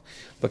himself,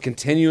 but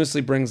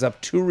continuously brings up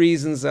 2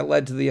 reasons that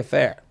led to the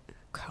affair.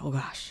 Oh,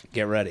 gosh.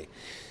 Get ready.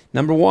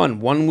 Number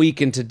 1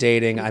 week into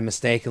dating, I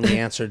mistakenly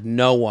answered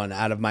no one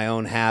out of my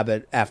own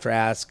habit after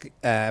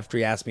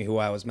he asked me who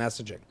I was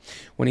messaging.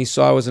 When he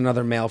saw I was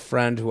another male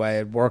friend who I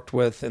had worked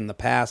with in the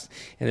past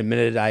and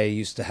admitted I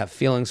used to have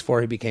feelings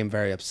for, he became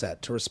very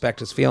upset. To respect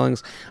his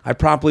feelings, I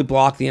promptly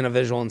blocked the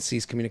individual and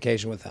ceased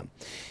communication with him.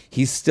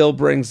 He still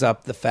brings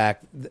up the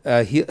fact,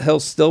 he'll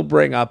still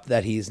bring up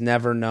that he's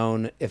never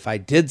known if I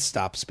did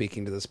stop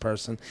speaking to this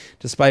person,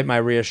 despite my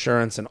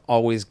reassurance and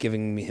always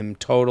giving him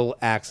total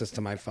access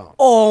to my phone.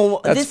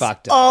 Oh, that's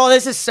fucked up. Oh,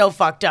 this is so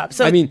fucked up.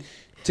 So I mean,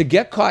 to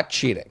get caught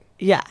cheating.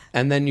 Yeah.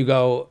 And then you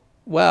go,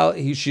 well,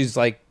 she's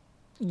like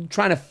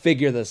trying to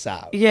figure this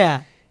out.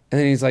 Yeah.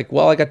 And then he's like,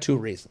 well, I got 2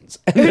 reasons.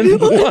 And then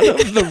one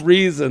of the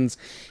reasons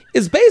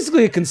is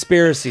basically a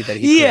conspiracy that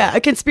he created. Yeah,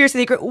 a conspiracy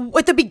that he created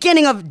at the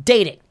beginning of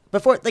dating.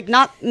 Before, like,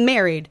 not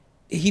married.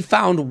 He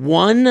found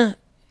one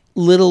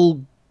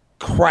little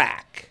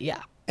crack.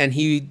 Yeah. And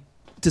he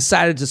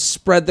decided to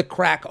spread the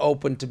crack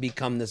open to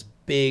become this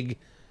big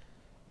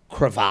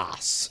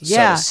crevasse, so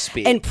to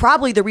speak. And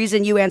probably the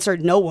reason you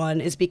answered no one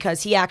is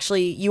because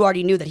you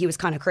already knew that he was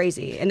kind of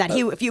crazy. And that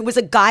if he was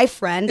a guy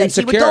friend, that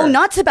he would go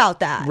nuts about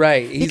that.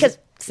 Right. Because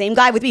same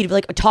guy with me, he'd be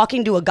like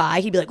talking to a guy,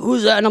 he'd be like,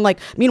 who's that? And I'm like,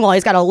 meanwhile,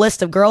 he's got a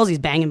list of girls he's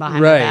banging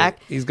behind my back.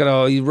 He's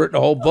written a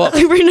whole book.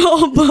 He's written a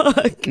whole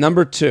book.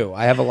 Number 2,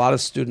 I have a lot of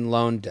student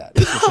loan debt,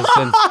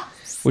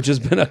 which has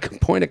been a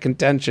point of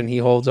contention he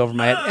holds over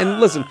my head.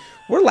 And listen,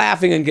 we're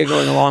laughing and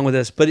giggling along with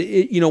this, but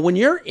when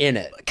you're in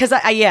it. Because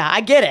I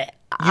get it.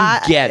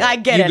 I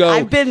get it.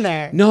 I've been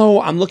there. No,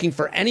 I'm looking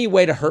for any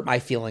way to hurt my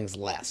feelings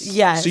less.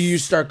 Yes. So you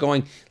start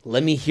going,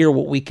 let me hear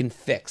what we can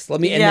fix.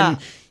 And then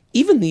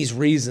even these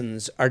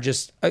reasons are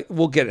just,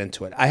 we'll get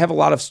into it. I have a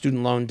lot of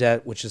student loan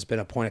debt, which has been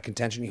a point of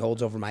contention he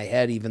holds over my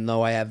head, even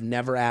though I have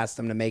never asked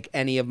him to make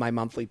any of my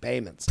monthly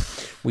payments.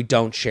 We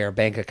don't share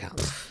bank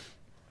accounts.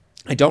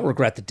 I don't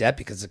regret the debt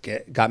because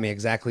it got me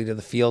exactly to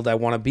the field I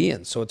want to be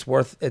in. So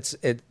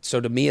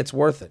so to me, it's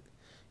worth it.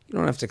 You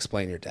don't have to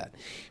explain your debt.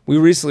 We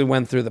recently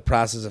went through the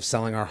process of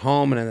selling our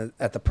home, and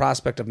at the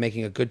prospect of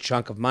making a good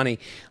chunk of money,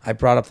 I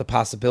brought up the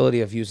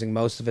possibility of using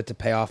most of it to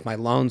pay off my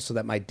loans so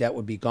that my debt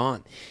would be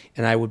gone,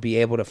 and I would be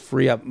able to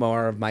free up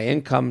more of my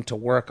income to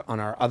work on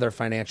our other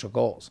financial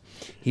goals.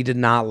 He did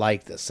not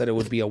like this, said it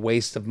would be a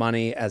waste of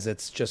money as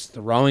it's just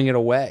throwing it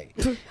away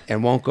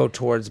and won't go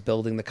towards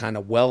building the kind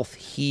of wealth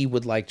he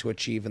would like to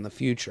achieve in the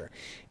future.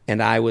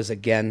 And I was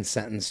again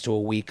sentenced to a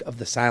week of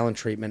the silent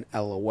treatment,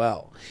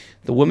 LOL.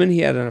 The woman he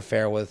had an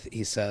affair with,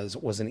 he says,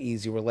 was an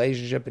easy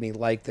relationship, and he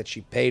liked that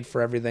she paid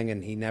for everything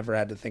and he never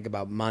had to think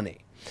about money.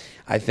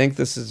 I think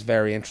this is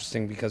very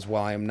interesting because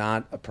while I am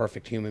not a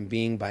perfect human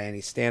being by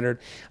any standard,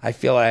 I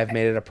feel I have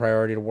made it a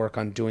priority to work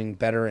on doing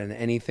better in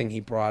anything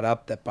he brought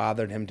up that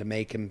bothered him to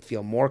make him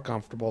feel more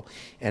comfortable,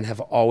 and have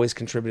always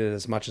contributed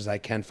as much as I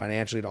can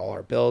financially to all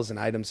our bills and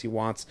items he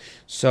wants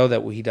so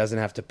that he doesn't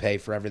have to pay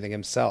for everything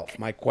himself.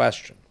 My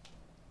question: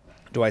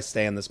 Do I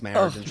stay in this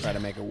marriage and try to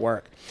make it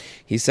work?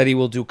 He said he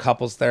will do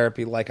couples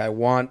therapy like I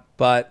want,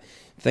 but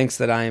thinks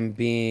that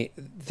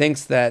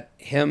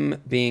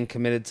him being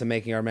committed to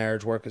making our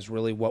marriage work is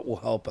really what will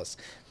help us,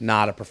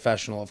 not a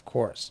professional, of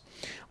course.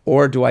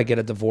 Or do I get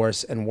a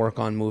divorce and work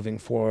on moving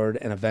forward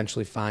and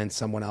eventually find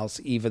someone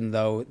else, even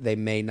though they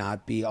may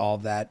not be all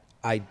that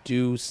I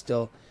do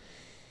still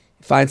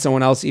find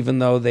someone else, even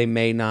though they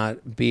may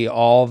not be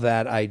all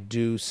that I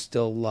do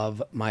still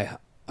love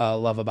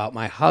about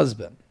my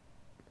husband.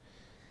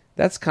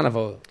 That's kind of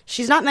a...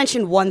 She's not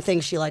mentioned one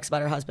thing she likes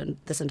about her husband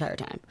this entire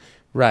time.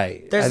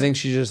 Right. I think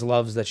she just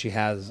loves that she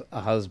has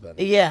a husband.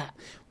 Yeah.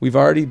 We've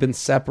already been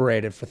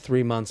separated for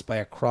 3 months by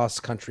a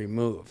cross-country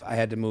move. I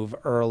had to move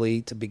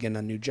early to begin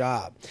a new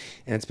job,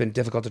 and it's been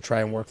difficult to try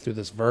and work through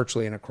this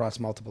virtually and across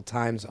multiple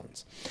time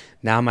zones.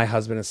 Now my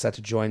husband is set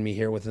to join me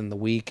here within the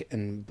week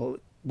and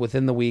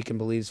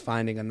believes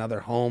finding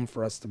another home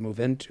for us to move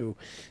into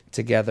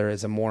together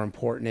is a more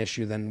important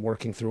issue than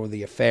working through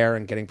the affair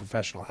and getting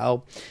professional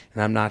help.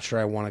 And I'm not sure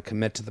I want to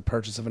commit to the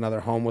purchase of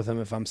another home with him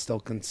if I'm still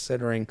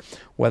considering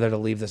whether to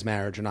leave this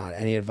marriage or not.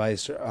 Any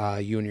advice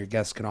you and your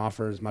guests can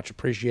offer is much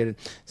appreciated.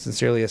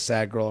 Sincerely, a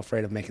sad girl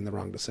afraid of making the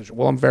wrong decision.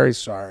 Well, I'm very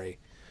sorry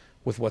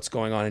with what's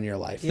going on in your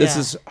life. Yeah. This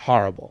is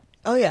horrible.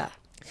 Oh, yeah.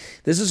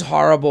 This is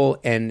horrible.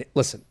 And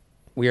listen,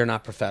 we are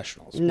not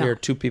professionals. No. We are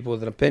two people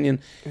with an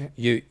opinion.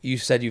 You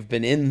said you've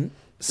been in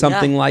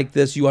something like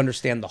this. You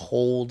understand the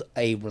hold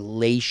a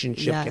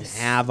relationship can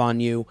have on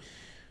you.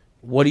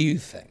 What do you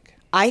think?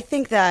 I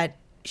think that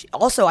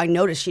also I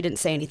noticed she didn't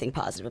say anything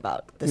positive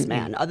about this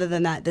man. Other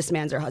than that, this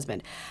man's her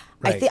husband.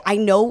 Right. I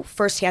know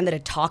firsthand that a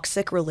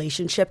toxic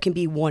relationship can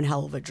be one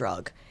hell of a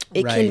drug.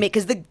 It can make,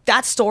 because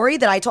that story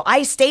that I told,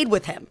 I stayed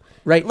with him.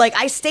 Right. Like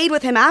I stayed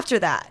with him after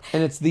that.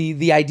 And it's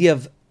the idea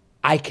of,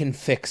 I can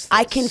fix this.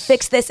 I can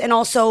fix this. And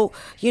also,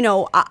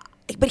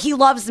 but he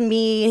loves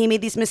me and he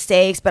made these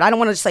mistakes, but I don't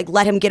want to just like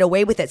let him get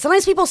away with it.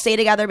 Sometimes people stay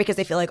together because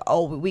they feel like,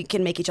 oh, we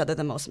can make each other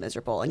the most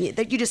miserable. And you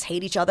just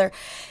hate each other.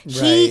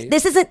 Right.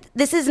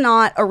 This is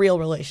not a real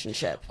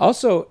relationship.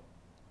 Also,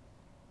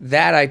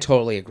 that I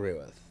totally agree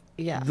with.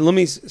 Yeah. Let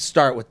me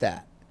start with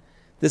that.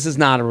 This is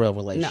not a real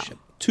relationship. No.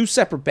 2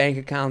 separate bank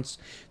accounts.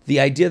 The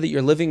idea that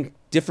you're living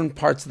different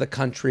parts of the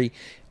country.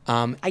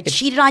 I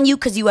cheated on you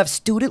because you have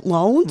student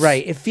loans?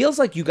 Right. It feels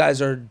like you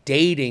guys are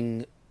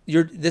dating.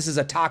 This is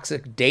a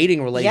toxic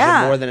dating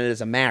relationship more than it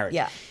is a marriage.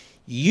 Yeah.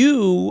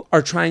 You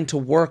are trying to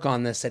work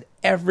on this at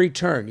every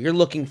turn. You're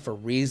looking for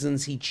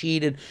reasons he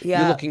cheated.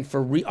 Yeah. You're looking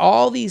for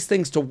all these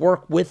things to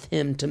work with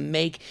him to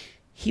make...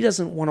 He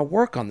doesn't want to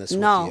work on this with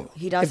you. No,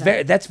 he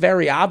doesn't. That's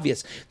very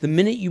obvious. The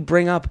minute you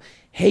bring up,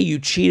 hey, you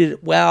cheated,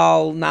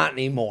 well, not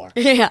anymore.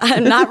 Yeah,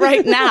 not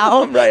right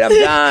now. Right, I'm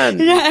done.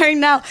 Yeah, right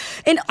now.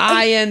 And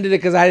I ended it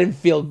because I didn't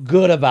feel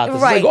good about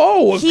this. Right.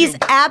 Like, he's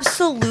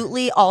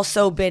absolutely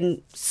also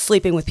been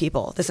sleeping with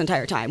people this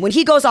entire time. When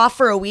he goes off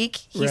for a week,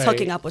 he's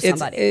hooking up with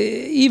somebody.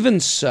 Even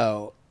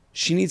so,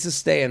 she needs to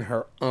stay in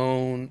her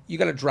own. You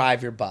got to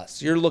drive your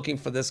bus. You're looking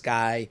for this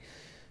guy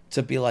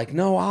to be like,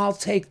 no, I'll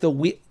take the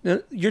week.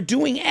 You're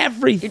doing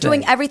everything. You're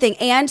doing everything.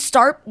 And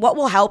what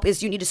will help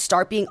is you need to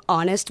start being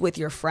honest with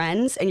your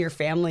friends and your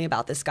family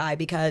about this guy,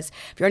 because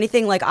if you're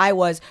anything like I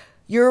was,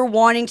 you're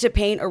wanting to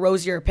paint a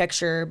rosier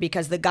picture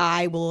because the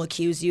guy will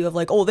accuse you of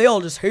like, oh, they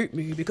all just hate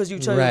me because you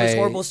tell them this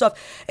horrible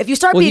stuff. If you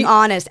start being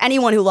honest,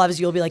 anyone who loves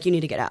you will be like, you need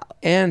to get out.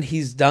 And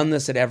he's done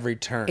this at every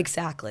turn.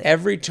 Exactly.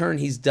 Every turn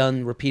he's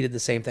repeated the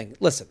same thing.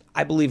 Listen,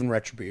 I believe in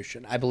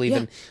retribution. I believe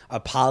in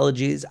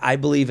apologies. I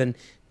believe in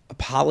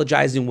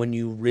apologizing when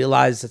you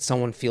realize that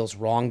someone feels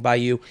wronged by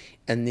you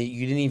and that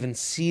you didn't even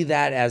see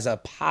that as a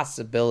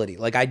possibility.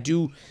 Like, I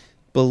do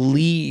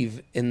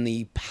believe in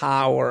the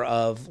power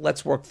of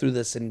let's work through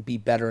this and be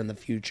better in the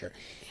future.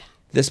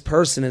 This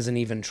person isn't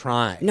even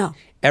trying. No.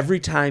 Every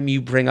time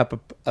you bring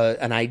up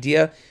an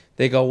idea,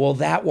 they go, well,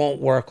 that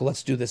won't work.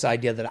 Let's do this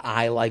idea that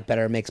I like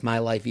better. It makes my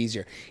life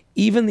easier.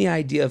 Even the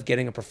idea of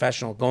getting a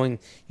professional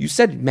you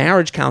said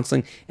marriage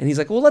counseling, and he's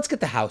like, well, let's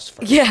get the house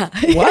first. Yeah.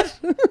 What?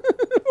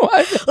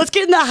 What? Let's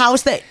get in the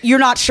house that you're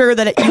not sure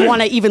that you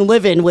want to even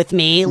live in with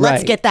me.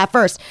 Let's get that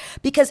first.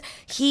 Because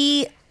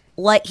he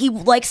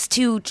wants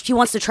to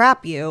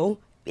trap you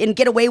and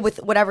get away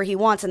with whatever he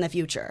wants in the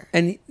future.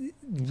 And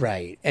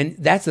and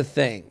that's the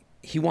thing.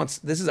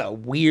 This is a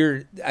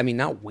weird,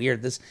 not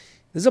weird, this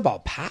is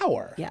about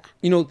power. Yeah.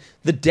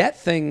 The debt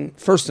thing,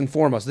 first and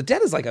foremost, the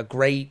debt is like a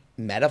great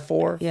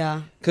metaphor.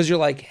 Yeah. Because you're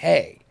like,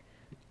 hey,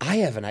 I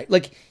have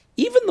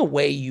even the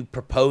way you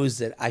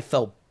proposed it, I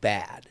felt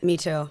bad. Me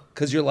too.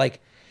 Because you're like,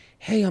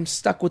 hey, I'm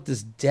stuck with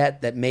this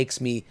debt that makes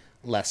me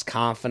less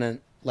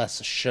confident, less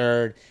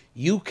assured.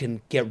 You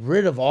can get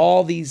rid of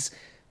all these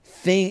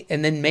things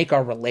and then make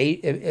our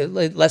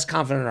less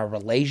confident in our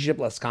relationship,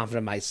 less confident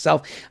in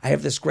myself. I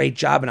have this great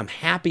job and I'm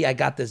happy I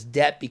got this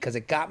debt because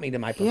it got me to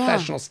my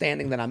professional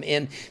standing that I'm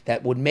in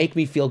that would make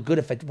me feel good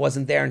if it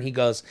wasn't there. And he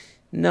goes,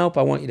 nope,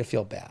 I want you to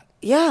feel bad.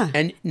 Yeah.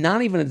 And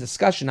not even a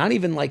discussion, not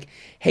even like,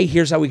 hey,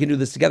 here's how we can do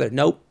this together.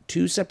 Nope,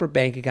 2 separate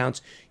bank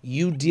accounts.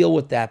 You deal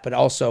with that, but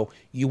also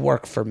you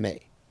work for me.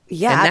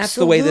 Yeah, and that's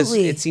the way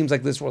absolutely. it seems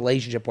like this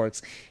relationship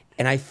works.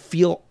 And I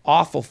feel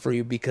awful for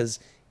you because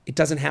it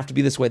doesn't have to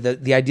be this way.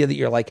 The idea that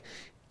you're like,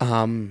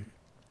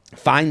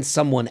 find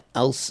someone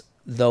else,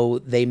 though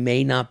they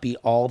may not be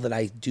all that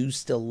I do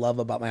still love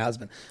about my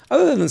husband,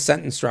 other than the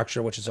sentence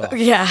structure, which is off.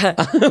 Yeah.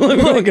 We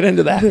won't get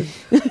into that.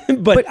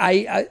 but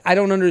I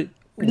don't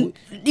You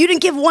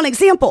didn't give one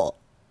example.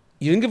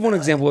 You didn't give one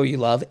example of what you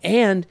love,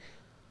 and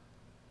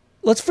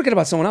let's forget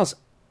about someone else.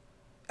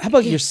 How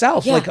about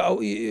yourself? Yeah. Like,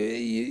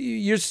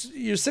 you're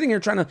sitting here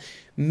trying to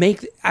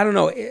make. I don't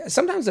know.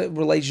 Sometimes a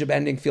relationship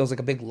ending feels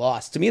like a big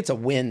loss. To me, it's a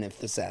win if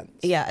this ends.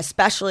 Yeah,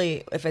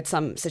 especially if it's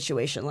some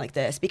situation like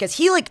this, because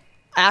he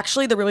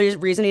actually the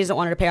reason he doesn't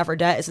want her to pay off her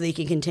debt is so that he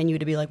can continue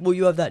to be like, well,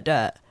 you have that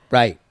debt,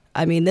 Right.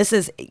 I mean, this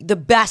is the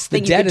best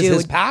thing you could do. The debt is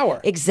his power.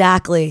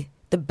 Exactly.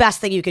 The best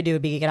thing you could do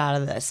would be to get out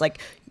of this. Like,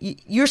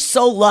 you're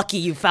so lucky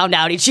you found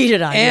out he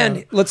cheated on you.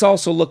 And let's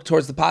also look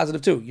towards the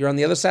positive, too. You're on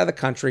the other side of the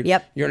country.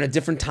 Yep. You're in a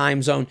different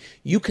time zone.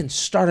 You can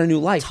start a new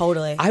life.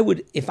 Totally.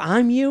 If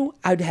I'm you,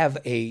 and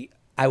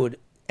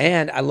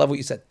I love what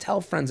you said,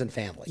 tell friends and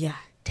family. Yeah.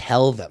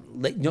 Tell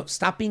them.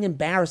 Stop being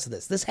embarrassed of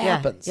this. This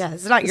happens. Yeah,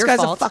 it's not your fault.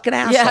 This fault. guy's a fucking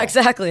asshole. Yeah,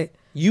 exactly.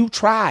 You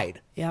tried.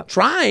 Yep.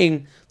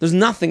 Trying, there's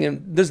nothing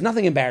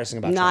embarrassing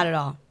about Not trying. at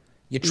all.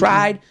 You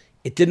tried,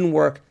 it didn't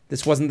work,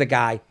 this wasn't the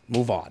guy,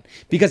 move on.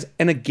 Because,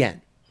 and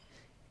again,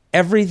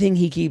 everything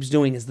he keeps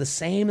doing is the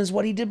same as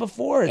what he did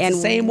before. It's and the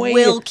same way.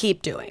 We'll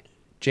keep doing.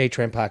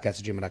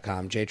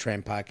 JTrainPodcast@gmail.com,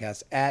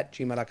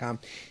 JTrainPodcast@gmail.com.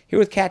 Here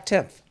with Kat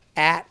Timpf,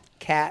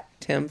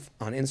 @CatTimpf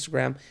on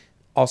Instagram.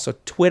 Also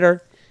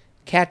Twitter,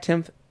 Kat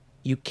Timpf.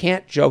 You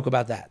can't joke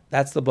about that.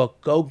 That's the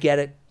book. Go get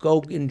it.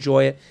 Go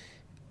enjoy it.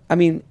 I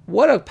mean,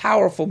 what a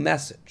powerful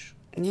message.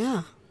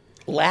 Yeah.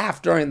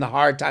 Laugh during the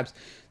hard times.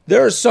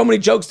 There are so many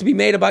jokes to be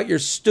made about your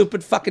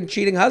stupid fucking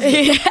cheating husband.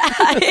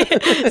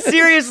 Yeah,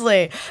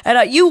 seriously.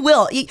 And you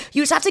will. You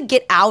just have to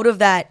get out of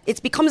that.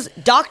 It becomes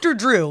Dr.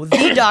 Drew,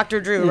 the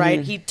Dr. Drew,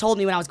 right? He told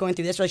me when I was going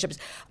through this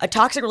relationship, a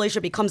toxic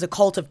relationship becomes a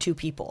cult of two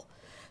people.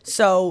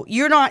 So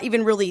you're not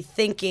even really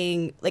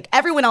thinking, like,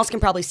 everyone else can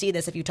probably see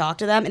this if you talk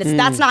to them. And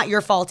that's not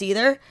your fault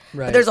either.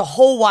 Right. But there's a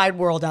whole wide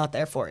world out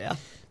there for you.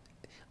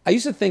 I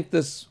used to think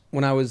this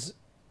when I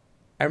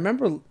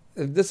remember,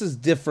 this is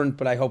different,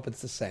 but I hope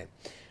it's the same.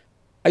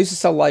 I used to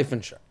sell life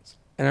insurance.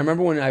 And I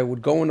remember when I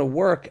would go into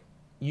work,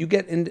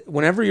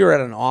 whenever you're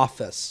at an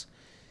office,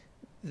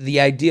 the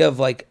idea of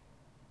like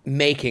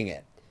making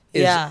it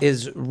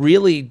is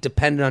really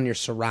dependent on your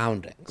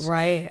surroundings.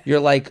 Right. You're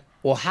like,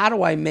 well, how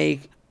do I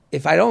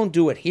if I don't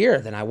do it here,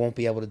 then I won't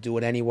be able to do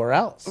it anywhere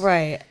else.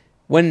 Right.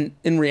 When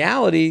in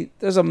reality,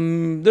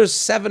 there's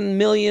 7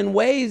 billion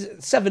ways to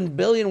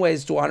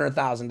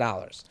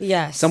 $100,000.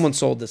 Yes. Someone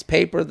sold this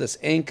paper, this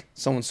ink.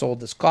 Someone sold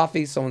this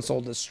coffee. Someone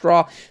sold this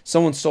straw.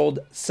 Someone sold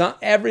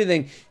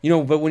everything.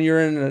 But when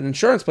you're in an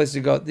insurance place,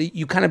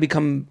 you kind of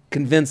become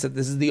convinced that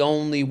this is the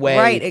only way.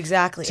 Right.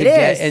 Exactly.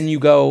 And you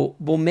go,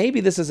 well,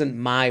 maybe this isn't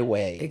my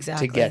way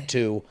exactly. to get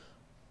to,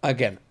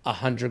 again,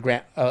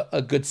 $100,000,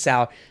 a good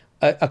salary,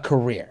 a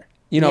career.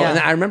 And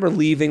I remember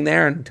leaving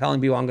there and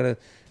telling people I'm going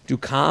to do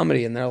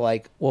comedy, and they're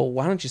like, well,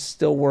 why don't you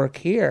still work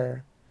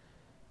here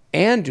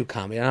and do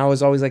comedy? And I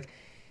was always like,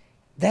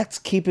 that's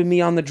keeping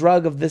me on the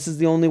drug of this is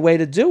the only way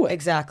to do it.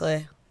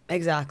 Exactly.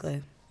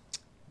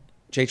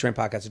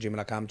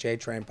 JTrainPodcast@gmail.com,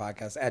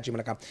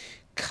 JTrainPodcast@gmail.com.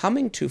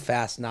 Coming too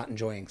fast, not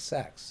enjoying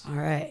sex. All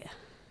right.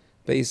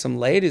 Bet some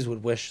ladies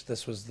would wish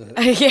this was the...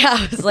 Yeah,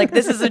 I was like,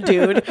 this is a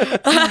dude.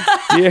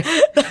 Dear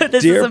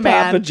is a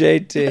man. Papa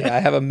JT, I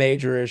have a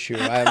major issue.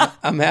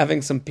 I'm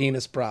having some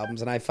penis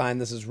problems, and I find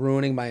this is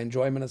ruining my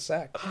enjoyment of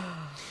sex.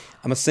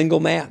 I'm a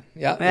single man.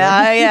 Yeah.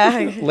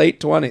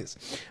 Late 20s.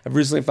 I've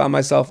recently found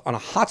myself on a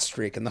hot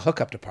streak in the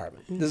hookup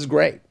department. This is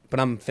great, but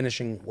I'm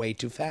finishing way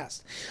too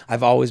fast.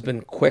 I've always been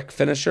a quick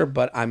finisher,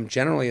 but I'm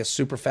generally a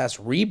super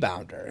fast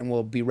rebounder and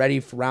will be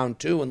ready for round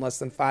 2 in less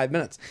than 5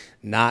 minutes.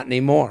 Not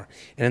anymore.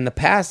 And in the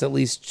past, at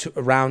least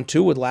round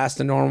 2 would last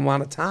a normal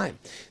amount of time.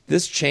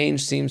 This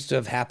change seems to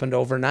have happened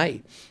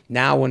overnight.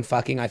 Now when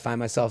fucking, I find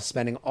myself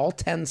spending all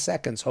 10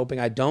 seconds hoping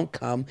I don't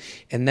come,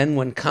 and then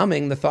when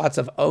coming, the thoughts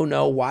of, oh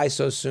no, why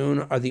so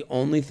soon, are the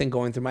only thing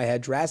going through my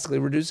head, drastically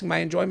reducing my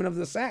enjoyment of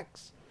the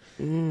sex.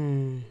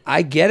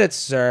 I get it,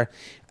 sir.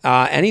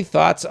 Any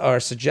thoughts or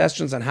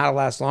suggestions on how to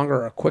last longer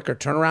or a quicker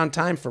turnaround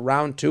time for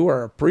round 2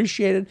 are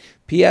appreciated.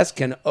 P.S.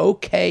 Can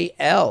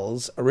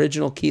OKL's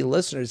original key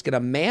listeners get a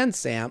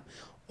Mansamp,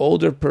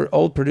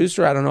 old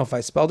producer, I don't know if I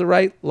spelled it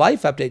right,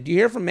 life update? Do you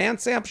hear from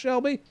Mansamp,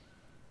 Shelby?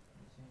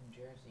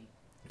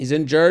 He's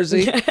in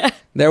Jersey.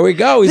 There we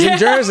go. He's in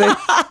Jersey.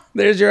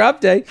 There's your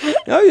update.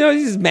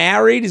 He's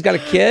married. He's got a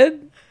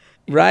kid,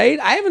 right?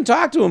 I haven't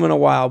talked to him in a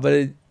while,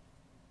 but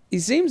he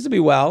seems to be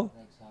well.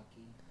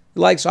 He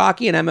likes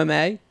hockey and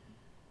MMA.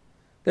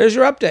 There's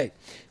your update.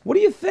 What do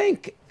you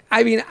think?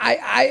 I mean,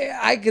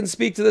 I can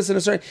speak to this in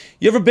a certain...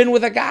 You ever been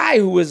with a guy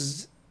who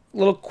was a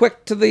little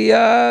quick to the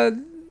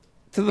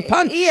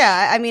punch?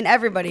 Yeah, I mean,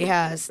 everybody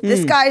has.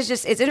 This guy's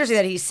just... It's interesting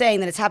that he's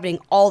saying that it's happening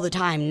all the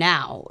time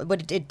now,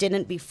 but it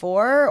didn't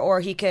before, or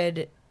he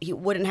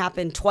wouldn't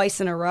happen twice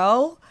in a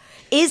row.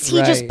 is he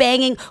just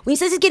banging? When he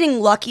says he's getting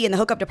lucky in the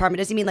hookup department,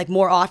 does he mean like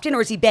more often,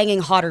 or is he banging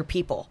hotter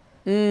people?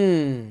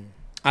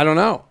 I don't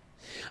know.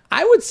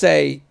 I would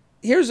say,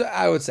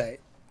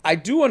 I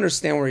do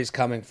understand where he's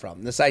coming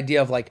from. This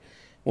idea of like,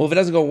 well, if it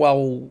doesn't go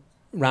well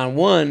round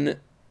one,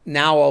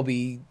 now I'll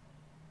be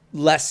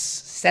less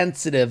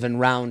sensitive in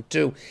round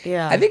two.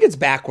 Yeah. I think it's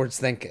backwards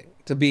thinking,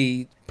 to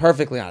be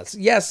perfectly honest.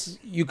 Yes,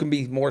 you can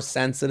be more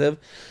sensitive.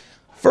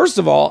 First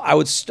of all,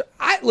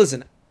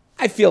 listen,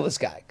 I feel this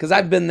guy because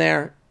I've been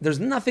there. There's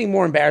nothing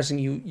more embarrassing.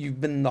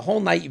 You've been the whole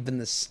night. You've been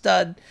the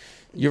stud.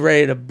 You're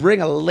ready to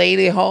bring a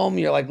lady home.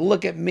 You're like,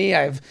 look at me.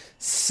 I've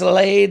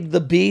slayed the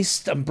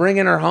beast. I'm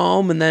bringing her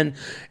home. And then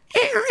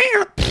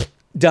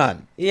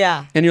done.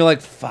 Yeah. And you're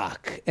like,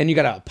 fuck. And you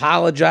got to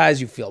apologize.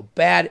 You feel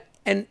bad.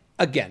 And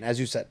again, as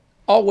you said,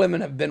 all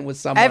women have been with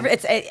someone.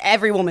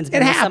 Every woman's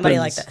been with somebody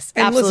like this.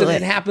 And Absolutely.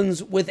 listen, it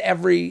happens with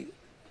every...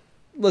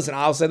 Listen,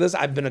 I'll say this.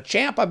 I've been a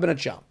champ. I've been a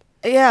chump.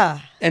 Yeah.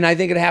 And I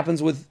think it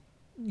happens with...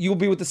 You'll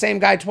be with the same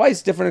guy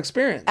twice, different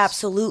experience.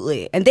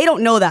 Absolutely. And they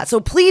don't know that. So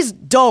please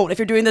don't, if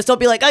you're doing this, don't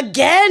be like,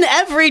 again,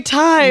 every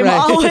time,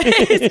 always.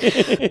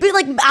 Be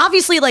like,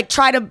 obviously, like,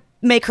 try to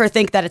make her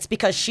think that it's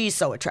because she's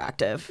so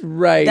attractive.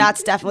 Right.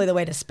 That's definitely the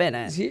way to spin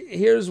it.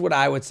 Here's what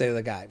I would say to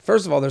the guy.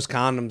 First of all, there's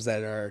condoms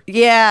that are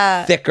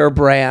thicker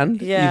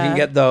brand. Yeah. You can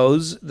get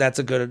those. That's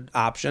a good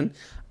option.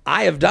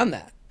 I have done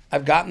that.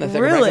 I've gotten the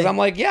thicker brand because I'm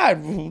like, yeah,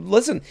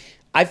 listen...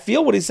 I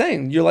feel what he's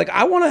saying. You're like,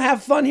 I want to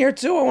have fun here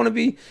too. I want to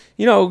be,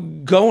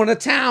 going to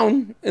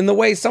town in the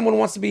way someone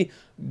wants to be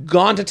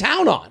gone to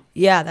town on.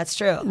 Yeah, that's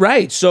true.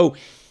 Right. So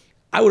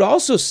I would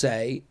also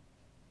say,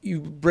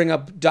 you bring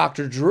up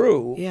Dr.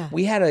 Drew. Yeah.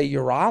 We had a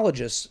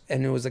urologist,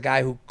 and it was a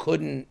guy who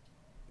couldn't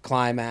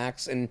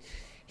climax. And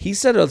he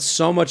said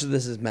so much of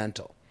this is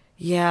mental.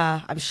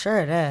 Yeah, I'm sure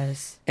it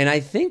is. And I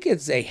think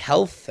it's a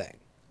health thing.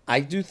 I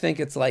do think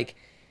it's like,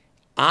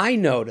 I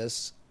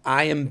notice...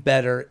 I am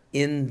better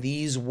in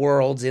these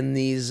worlds, in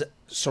these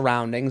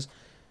surroundings,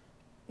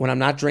 when I'm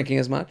not drinking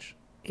as much.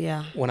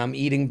 Yeah. When I'm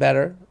eating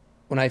better.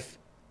 When I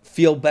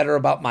feel better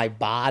about my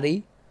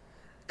body.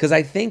 Because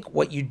I think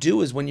what you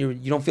do is when you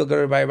don't feel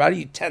good about your body,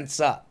 you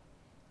tense up.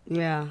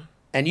 Yeah.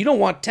 And you don't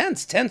want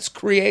tense. Tense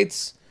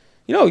creates...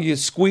 you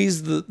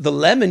squeeze the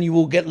lemon, you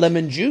will get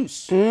lemon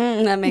juice.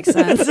 That makes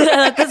sense.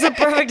 That's a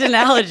perfect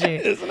analogy.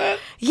 Isn't it?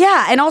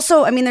 Yeah, and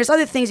also, I mean, there's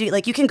other things,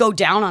 you can go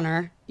down on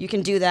her. You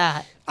can do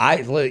that.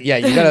 You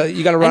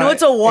gotta run. I know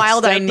it's a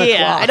wild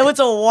idea. I don't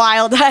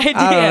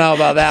know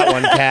about that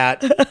one,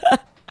 Kat.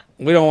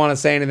 We don't want to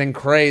say anything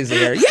crazy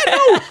here. Yeah,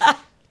 no.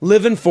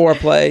 Live in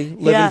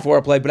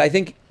foreplay. But I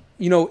think,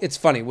 it's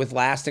funny. With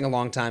lasting a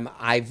long time,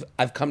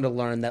 I've come to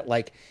learn that,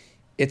 like,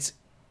 and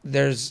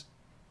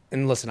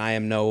listen, I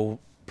am no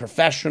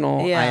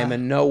professional. Yeah. I am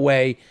in no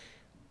way.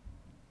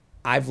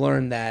 I've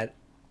learned that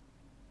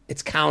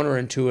it's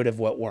counterintuitive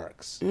what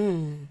works.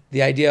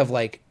 The idea of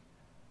like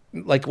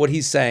what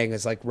he's saying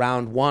is like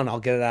round one, I'll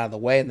get it out of the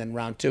way, and then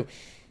round two,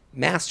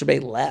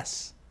 masturbate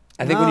less.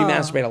 I think when you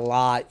masturbate a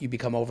lot, you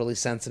become overly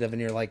sensitive,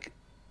 and you're like,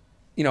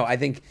 I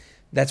think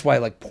that's why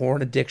like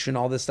porn addiction,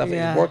 all this stuff,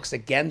 it works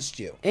against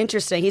you.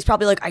 Interesting. He's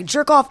probably like, I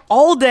jerk off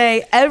all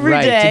day, every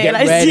day. To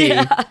get ready.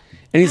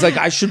 And he's like,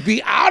 I should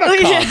be out of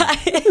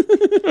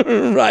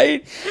cum.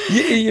 Right?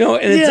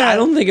 I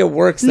don't think it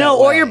works that way.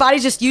 Or your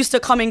body's just used to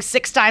coming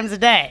 6 times a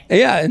day.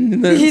 Yeah,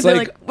 and then it's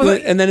like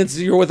and then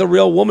you're with a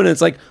real woman, and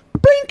it's like,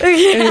 blink!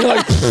 And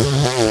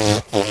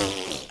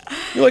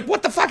you're like,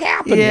 what the fuck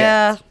happened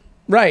here?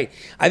 Right.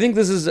 I think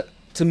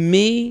to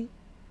me,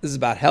 this is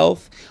about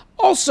health.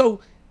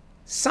 Also,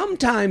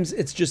 sometimes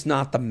it's just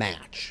not the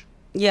match.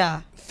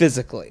 Yeah.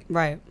 Physically.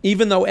 Right.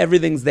 Even though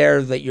everything's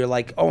there that you're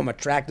like, oh, I'm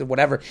attracted,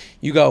 whatever.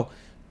 You go,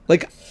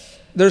 like,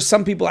 there's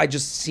some people I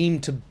just seem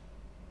to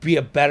be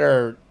a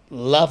better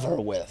lover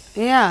with.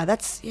 Yeah,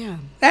 that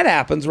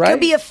happens, right? Could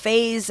be a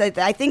phase.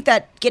 I think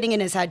that getting in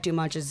his head too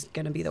much is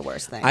going to be the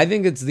worst thing. I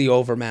think it's the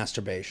over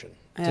masturbation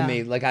to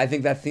me. Like, I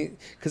think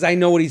because I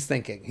know what he's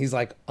thinking. He's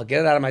like, I'll get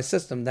it out of my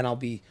system, then I'll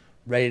be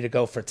ready to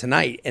go for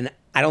tonight. And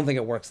I don't think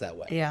it works that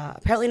way. Yeah,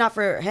 apparently not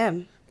for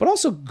him. But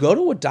also go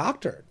to a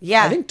doctor.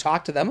 Yeah. I think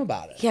talk to them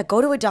about it. Yeah,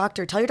 go to a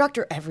doctor. Tell your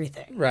doctor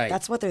everything. Right.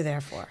 That's what they're there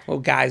for. Well,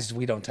 guys,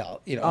 we don't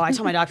tell, Oh, I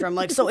tell my doctor, I'm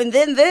like, so, and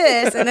then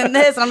this, and then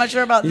this, and I'm not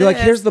sure about You're this.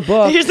 like, here's the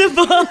book. Here's the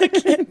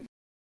book.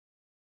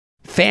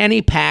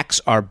 Fanny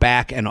packs are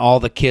back, and all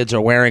the kids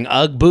are wearing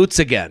Ugg boots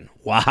again.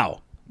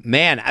 Wow.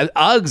 Man,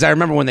 Uggs, I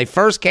remember when they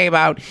first came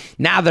out.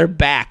 Now they're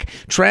back.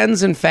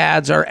 Trends and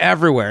fads are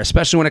everywhere,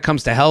 especially when it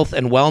comes to health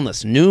and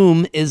wellness.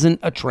 Noom isn't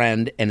a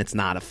trend, and it's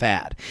not a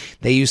fad.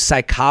 They use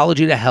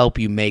psychology to help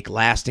you make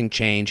lasting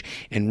change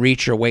and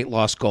reach your weight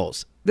loss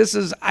goals.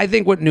 I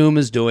think what Noom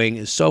is doing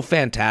is so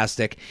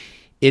fantastic.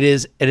 It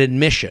is an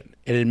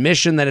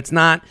admission that it's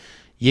not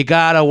you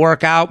got to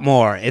work out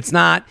more. It's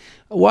not,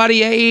 what are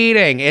you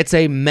eating? It's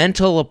a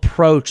mental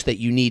approach that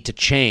you need to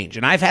change.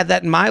 And I've had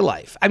that in my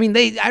life. I mean,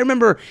 I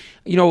remember,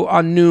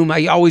 on Noom,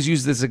 I always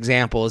use this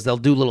example is they'll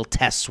do little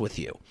tests with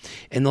you.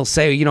 And they'll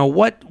say,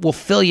 what will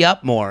fill you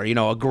up more,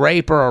 a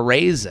grape or a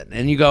raisin?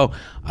 And you go,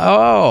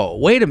 oh,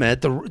 wait a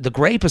minute. The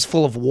grape is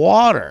full of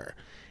water.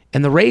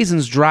 And the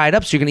raisins dried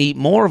up, so you're going to eat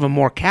more of them,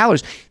 more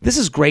calories. This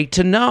is great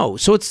to know.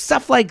 So it's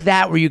stuff like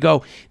that where you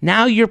go,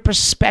 now your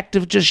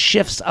perspective just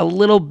shifts a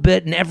little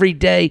bit, and every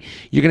day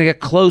you're going to get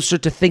closer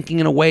to thinking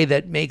in a way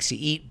that makes you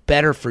eat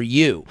better for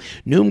you.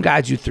 Noom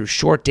guides you through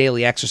short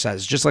daily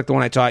exercises, just like the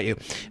one I taught you,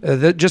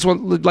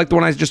 like the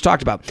one I just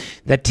talked about,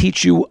 that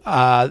teach you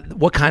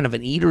what kind of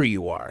an eater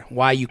you are,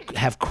 why you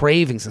have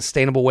cravings,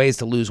 sustainable ways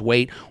to lose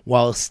weight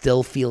while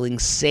still feeling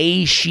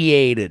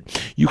satiated.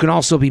 You can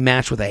also be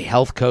matched with a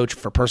health coach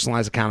for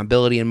personalized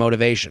accountability and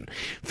motivation.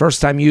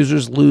 First-time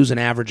users lose an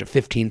average of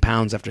 15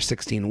 pounds after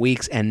 16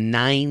 weeks, and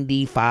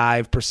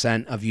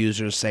 95% of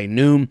users say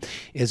Noom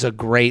is a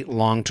great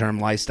long-term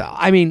lifestyle.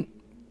 I mean,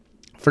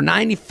 for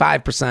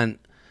 95%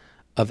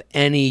 of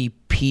any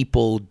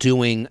people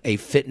doing a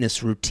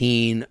fitness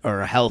routine or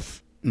a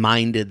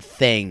health-minded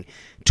thing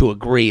to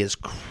agree is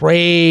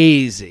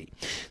crazy.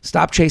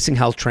 Stop chasing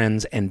health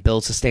trends and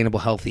build sustainable,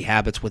 healthy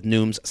habits with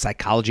Noom's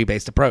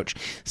psychology-based approach.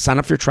 Sign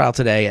up for your trial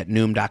today at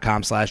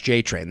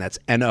Noom.com/JTrain. That's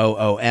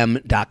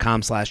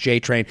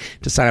NOOM.com/JTrain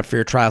to sign up for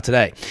your trial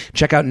today.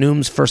 Check out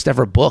Noom's first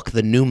ever book,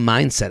 The Noom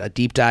Mindset, a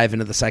deep dive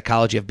into the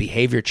psychology of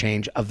behavior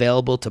change,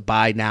 available to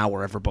buy now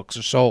wherever books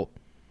are sold.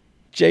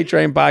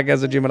 JTrain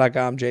Podcast at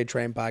gmail.com,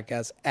 JTrain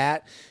Podcast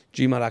at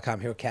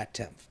gmail.com. Here with Cat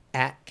Timpf.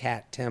 At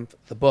Cat Timpf,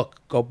 the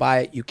book. Go buy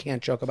it. You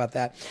can't joke about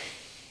that.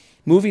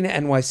 Moving to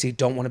NYC,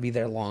 don't want to be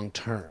there long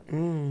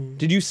term.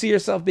 Did you see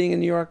yourself being in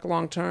New York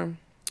long term?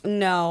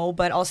 No,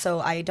 but also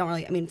I don't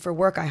really, for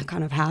work I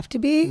kind of have to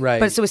be.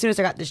 Right. But so as soon as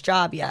I got this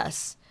job,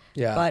 yes.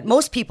 Yeah. But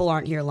most people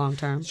aren't here long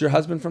term. Is your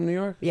husband from New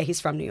York? Yeah, he's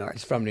from New York.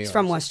 He's from New York. He's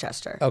from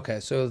Westchester. Okay,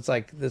 so it's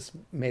like this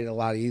made it a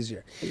lot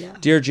easier. Yeah.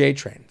 Dear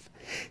JTrain,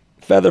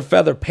 Feather,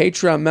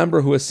 Patreon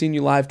member who has seen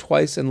you live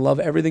twice and love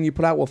everything you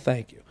put out, well,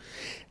 thank you.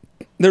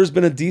 There's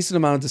been a decent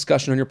amount of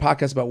discussion on your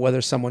podcast about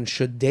whether someone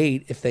should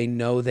date if they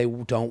know they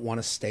don't want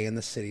to stay in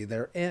the city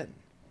they're in.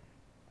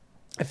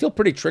 I feel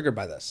pretty triggered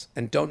by this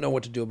and don't know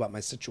what to do about my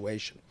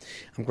situation.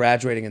 I'm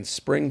graduating in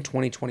spring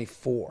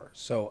 2024,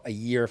 so a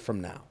year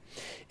from now.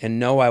 And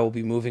know I will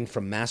be moving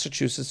from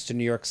Massachusetts to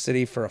New York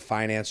City for a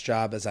finance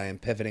job as I am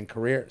pivoting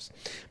careers.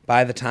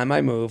 By the time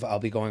I move, I'll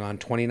be going on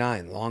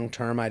 29. Long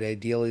term, I'd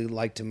ideally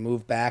like to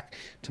move back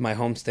to my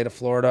home state of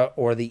Florida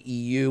or the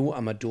EU.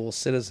 I'm a dual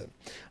citizen.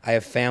 I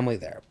have family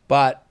there,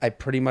 but I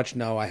pretty much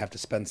know I have to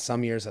spend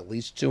some years, at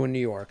least 2 in New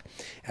York,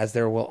 as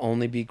there will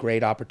only be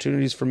great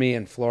opportunities for me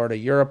in Florida,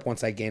 Europe,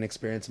 once I gain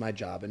experience in my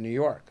job in New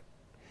York.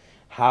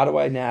 How do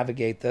I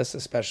navigate this,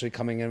 especially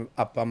coming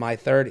up on my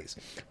 30s?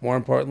 More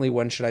importantly,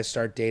 when should I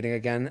start dating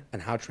again,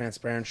 and how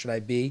transparent should I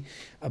be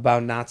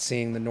about not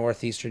seeing the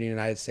northeastern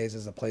United States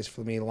as a place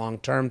for me long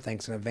term?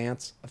 Thanks in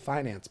advance. A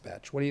finance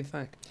bitch. What do you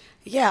think?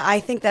 Yeah, I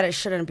think that it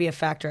shouldn't be a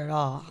factor at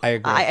all. I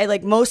agree. I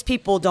like most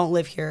people don't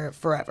live here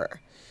forever.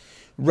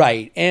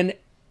 Right. And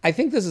I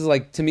think this is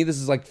like, to me, this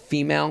is like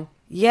female.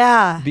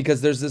 Yeah.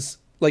 Because there's this,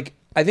 like,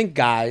 I think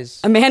guys...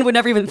 A man would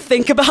never even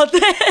think about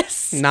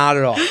this. Not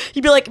at all.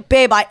 He'd be like,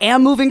 babe, I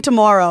am moving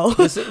tomorrow.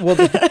 Right.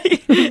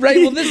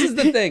 Well, this is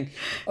the thing.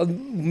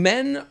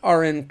 Men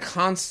are in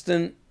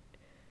constant...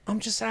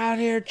 I'm just out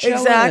here chilling.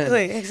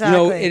 Exactly.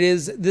 It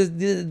is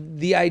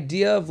the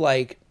idea of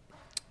like,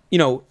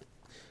 a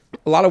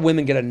lot of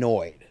women get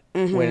annoyed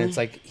when it's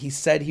like he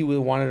said he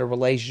wanted a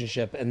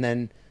relationship and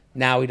then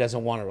now he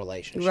doesn't want a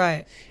relationship.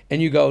 Right.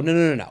 And you go,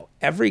 no.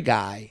 Every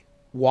guy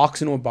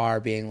walks into a bar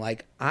being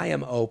like, I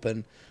am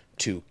open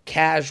to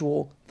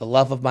casual, the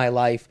love of my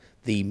life,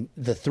 the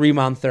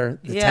 3-monther,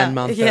 the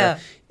 10-monther. Yeah.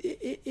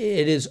 It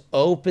is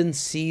open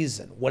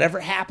season. Whatever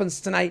happens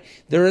tonight,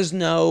 there is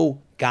no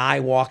guy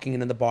walking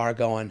into the bar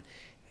going,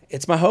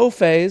 it's my hoe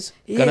phase,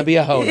 gonna be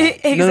a hoe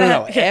night. Exactly.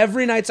 No.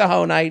 Every night's a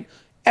hoe night.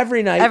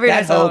 Every night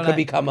that hoe could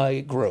become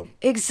a groom.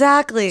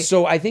 Exactly.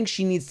 So I think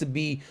she needs to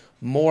be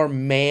more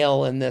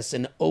male in this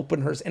and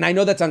open her. And I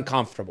know that's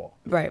uncomfortable.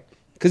 Right.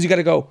 Because you got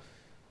to go,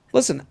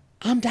 listen,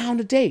 I'm down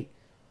to date.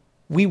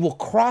 We will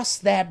cross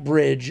that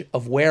bridge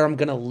of where I'm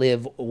going to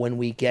live when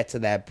we get to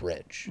that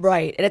bridge.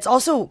 Right. And it's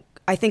also,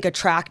 I think,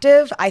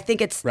 attractive. I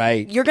think it's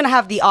right. You're going to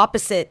have the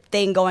opposite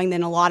thing going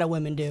than a lot of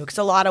women do. Because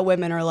a lot of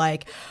women are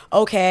like,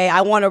 okay,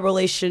 I want a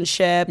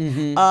relationship.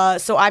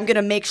 So I'm going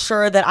to make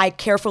sure that I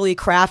carefully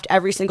craft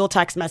every single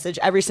text message,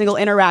 every single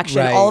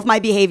interaction, all of my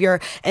behavior.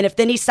 And if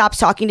then he stops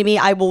talking to me,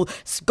 I will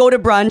go to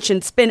brunch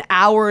and spend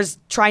hours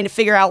trying to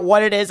figure out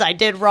what it is I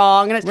did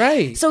wrong.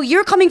 Right. So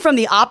you're coming from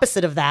the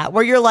opposite of that,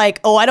 where you're like,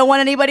 oh, I don't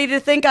want anybody to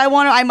think I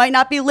might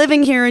not be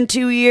living here in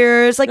 2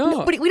 years. Like,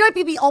 no. But we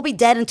might all be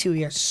dead in 2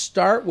 years.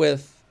 Start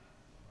with,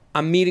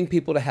 I'm meeting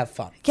people to have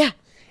fun. Yeah.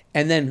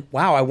 And then,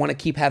 wow, I want to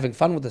keep having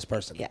fun with this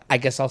person. Yeah. I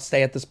guess I'll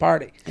stay at this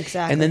party.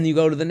 Exactly. And then you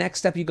go to the next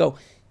step. You go,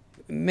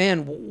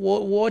 man,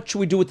 what should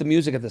we do with the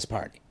music at this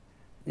party?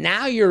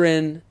 now you're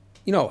in,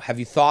 have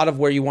you thought of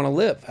where you want to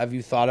live? Have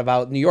you thought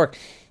about New York?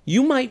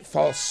 You might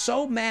fall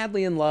so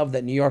madly in love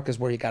that New York is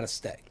where you got to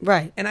stay.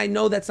 Right. And I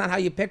know that's not how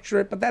you picture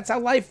it, but that's how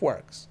life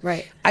works.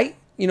 Right.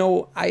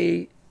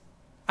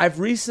 I've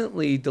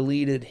recently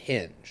deleted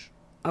Hinge.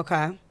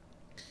 Okay.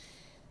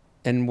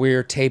 And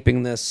we're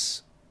taping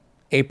this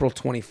April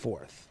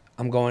 24th.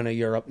 I'm going to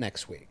Europe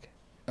next week.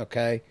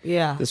 Okay?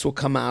 Yeah. This will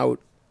come out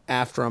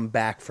after I'm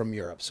back from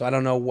Europe. So I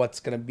don't know what's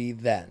going to be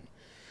then.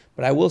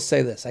 But I will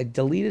say this. I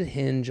deleted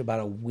Hinge about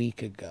a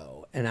week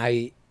ago. And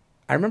I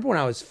remember when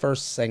I was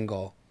first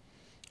single,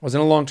 I was in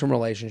a long-term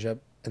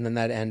relationship, and then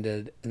that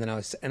ended. And then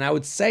I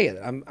would say it.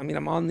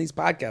 I'm on these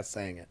podcasts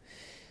saying it.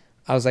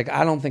 I was like,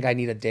 I don't think I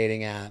need a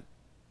dating app.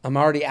 I'm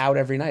already out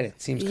every night.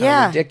 It seems kind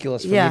of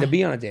ridiculous for me to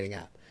be on a dating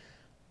app.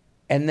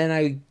 And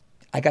then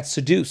I got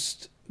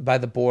seduced by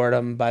the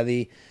boredom, by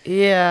the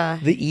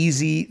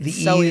ease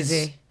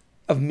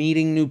of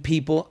meeting new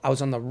people. I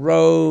was on the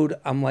road.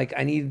 I'm like,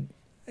 I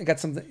got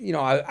something,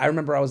 I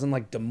remember I was in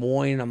like Des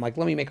Moines. I'm like,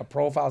 let me make a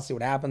profile, see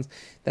what happens.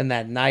 Then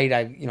that night,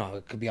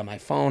 it could be on my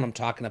phone. I'm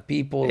talking to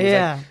people.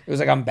 It was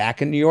like I'm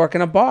back in New York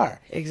in a bar.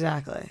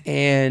 Exactly.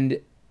 And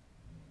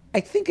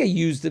I think I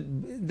used it.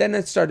 Then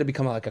it started to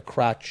become like a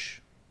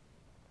crutch.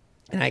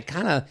 And I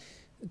kind of,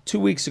 2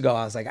 weeks ago,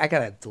 I was like, I got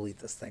to delete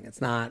this thing. It's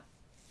not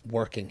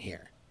working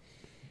here.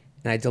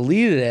 And I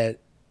deleted it.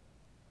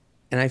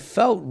 And I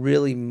felt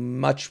really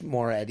much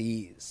more at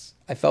ease.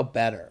 I felt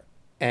better.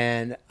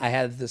 And I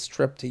had this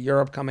trip to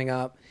Europe coming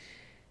up.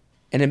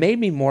 And it made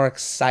me more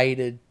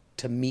excited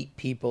to meet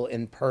people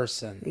in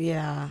person.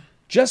 Yeah.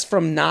 Just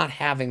from not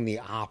having the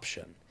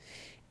option.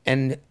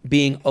 And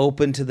being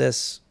open to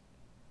this.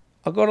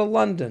 I'll go to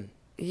London.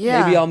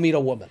 Yeah. Maybe I'll meet a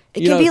woman.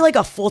 It can be like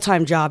a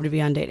full-time job to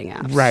be on dating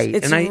apps. Right.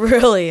 It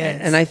really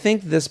is. And I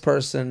think this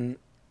person,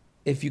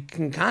 if you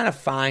can kind of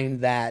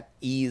find that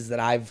ease that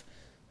I've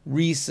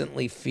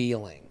recently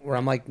feeling, where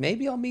I'm like,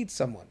 maybe I'll meet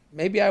someone.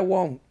 Maybe I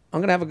won't.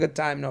 I'm going to have a good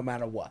time no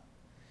matter what.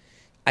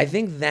 I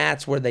think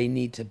that's where they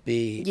need to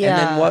be.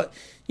 Yeah. And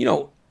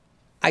then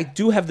I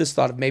do have this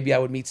thought of maybe I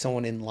would meet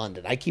someone in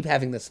London. I keep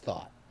having this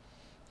thought.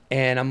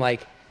 And I'm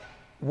like,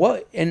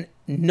 what? And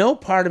no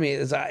part of me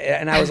is,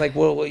 and I was like,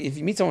 well, if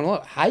you meet someone,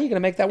 look, how are you going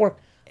to make that work?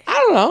 I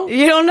don't know.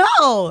 You don't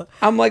know.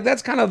 I'm like,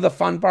 that's kind of the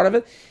fun part of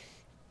it.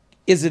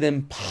 Is it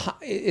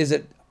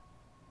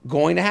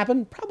going to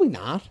happen? Probably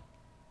not.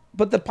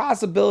 But the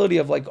possibility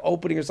of like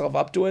opening yourself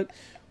up to it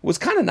was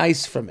kind of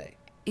nice for me.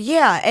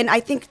 Yeah, and I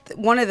think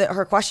one of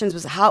her questions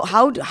was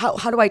how do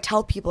I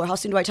tell people, or how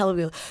soon do I tell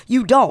people?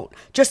 You don't.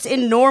 Just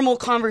in normal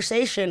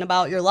conversation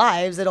about your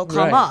lives, it'll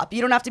come up. You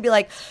don't have to be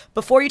like,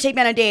 before you take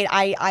me on a date,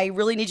 I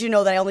really need you to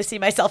know that I only see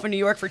myself in New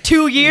York for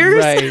 2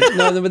 years. Right.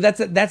 No, but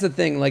that's the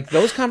thing. Like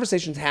those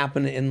conversations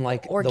happen in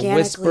like the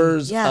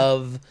whispers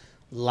of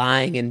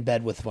lying in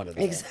bed with one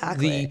another.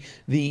 Exactly.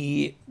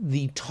 The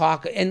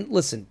talk, and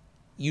listen,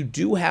 you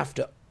do have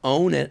to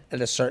own it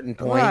at a certain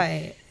point.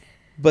 Right.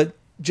 But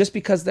just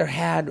because they're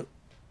had,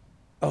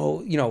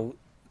 a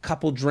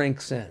couple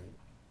drinks in,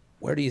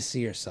 where do you see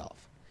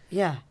yourself?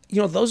 Yeah.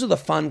 Those are the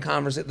fun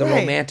conversations, the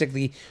romantic,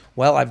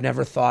 I've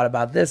never thought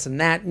about this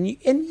and that. And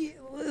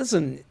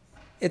listen,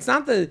 it's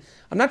not I'm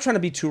not trying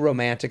to be too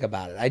romantic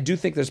about it. I do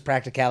think there's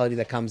practicality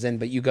that comes in,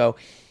 but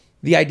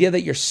the idea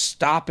that you're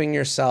stopping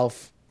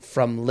yourself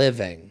from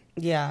living.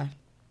 Yeah.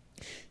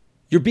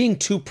 You're being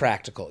too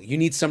practical. You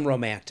need some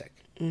romantic.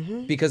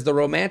 Mm-hmm. Because the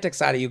romantic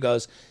side of you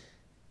goes,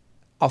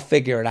 I'll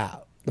figure it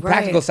out. The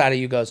practical side of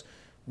you goes,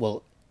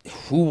 well,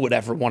 who would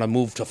ever want to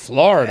move to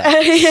Florida?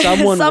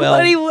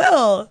 Somebody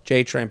will.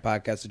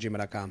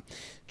 JTrainPodcast@gmail.com.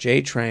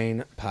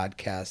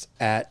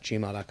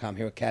 JTrainPodcast@gmail.com.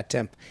 Here with Cat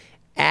Timpf.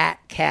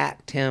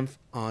 @CatTimpf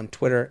on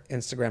Twitter,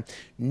 Instagram.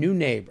 New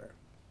neighbor.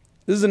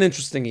 This is an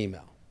interesting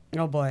email.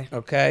 Oh, boy.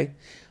 Okay?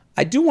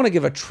 I do want to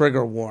give a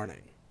trigger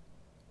warning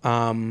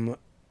to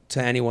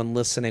anyone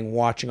listening,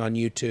 watching on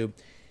YouTube.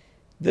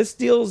 This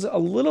deals a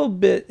little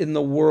bit in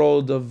the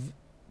world of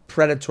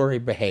predatory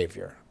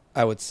behavior,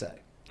 I would say.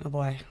 Oh,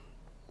 boy.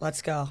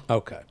 Let's go.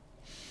 Okay.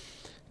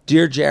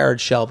 Dear Jared,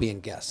 Shelby,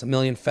 and guests, a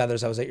million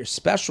feathers. I was at your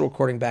special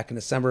recording back in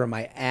December, and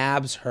my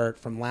abs hurt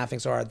from laughing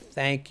so hard.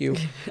 Thank you.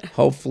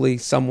 Hopefully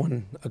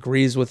someone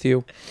agrees with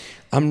you.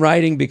 I'm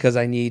writing because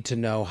I need to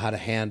know how to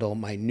handle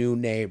my new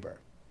neighbor.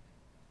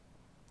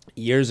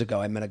 Years ago,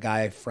 I met a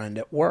guy friend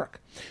at work.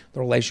 The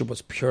relationship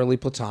was purely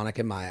platonic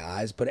in my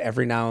eyes, but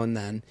every now and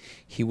then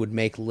he would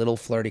make little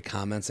flirty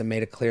comments and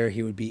made it clear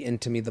he would be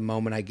into me the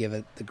moment I give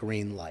it the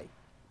green light.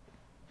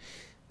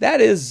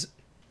 That is,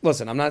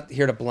 listen, I'm not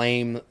here to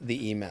blame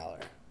the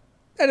emailer.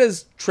 That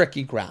is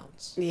tricky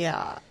grounds.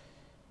 Yeah.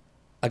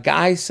 A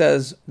guy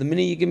says, the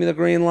minute you give me the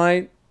green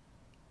light,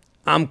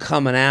 I'm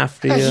coming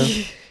after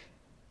you.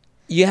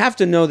 You have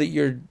to know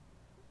that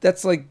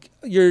it's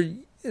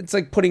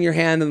like putting your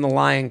hand in the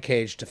lion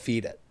cage to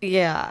feed it.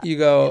 Yeah. You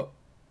go,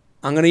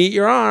 I'm going to eat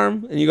your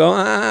arm. And you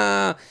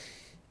go,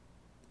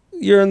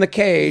 you're in the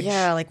cage.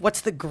 Yeah, like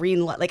what's the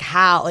green light? Like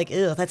how? Like,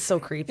 ew, that's so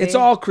creepy. It's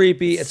all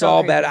creepy. It's so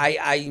all creepy. Bad.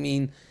 I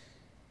mean,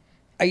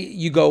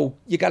 you got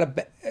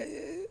to,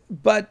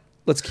 but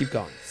let's keep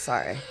going.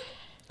 Sorry.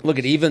 Look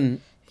at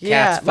even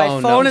Yeah, Kat's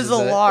phone. my phone knows is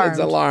alarmed. It's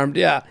alarmed.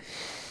 Yeah.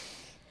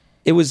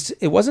 It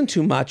wasn't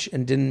too much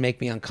and didn't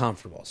make me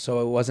uncomfortable,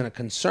 so it wasn't a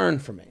concern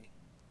for me.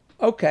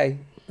 Okay,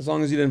 as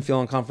long as you didn't feel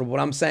uncomfortable. What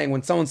I'm saying,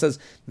 when someone says,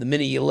 the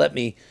minute you let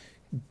me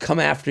come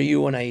after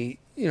you in a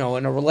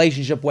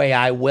relationship way,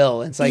 I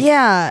will. It's like,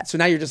 yeah. So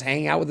now you're just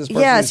hanging out with this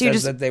person who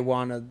says that they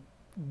want to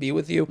be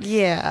with you.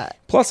 Yeah.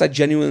 Plus, I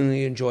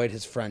genuinely enjoyed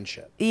his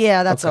friendship.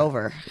 Yeah, that's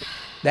over.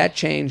 That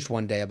changed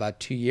one day about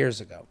 2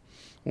 years ago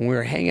when we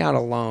were hanging out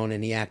alone,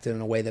 and he acted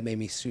in a way that made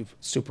me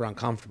super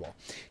uncomfortable.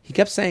 He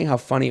kept saying how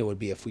funny it would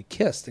be if we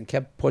kissed and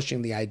kept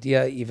pushing the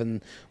idea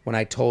even when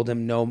I told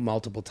him no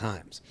multiple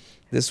times.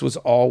 This was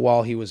all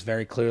while he was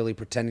very clearly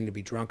pretending to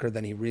be drunker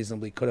than he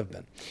reasonably could have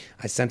been.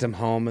 I sent him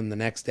home, and the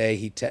next day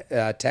he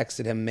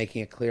texted him,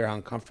 making it clear how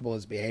uncomfortable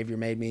his behavior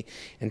made me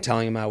and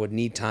telling him I would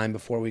need time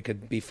before we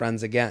could be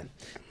friends again.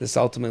 This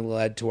ultimately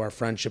led to our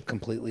friendship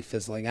completely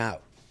fizzling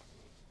out.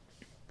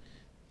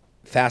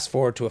 Fast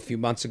forward to a few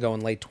months ago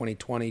in late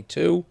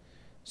 2022.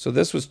 So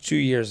this was 2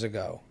 years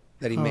ago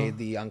that he made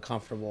the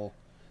uncomfortable,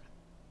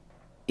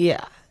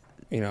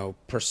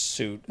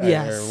 pursuit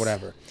or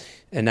whatever.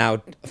 And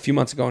now a few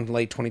months ago in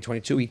late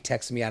 2022, he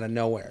texted me out of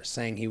nowhere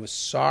saying he was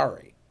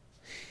sorry.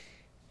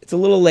 It's a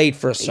little late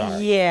for a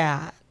sorry.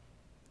 Yeah.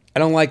 I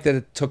don't like that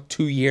it took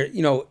 2 years.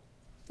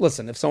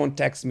 Listen, if someone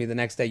texts me the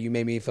next day, you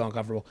made me feel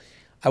uncomfortable,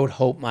 I would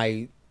hope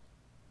my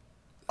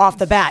off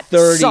the bat,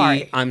 30,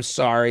 sorry. I'm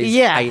sorry.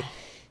 Yeah.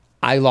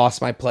 I lost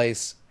my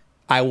place.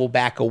 I will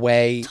back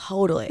away.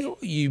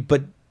 Totally.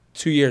 But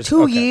 2 years.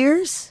 2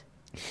 years?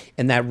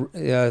 And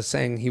that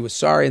saying he was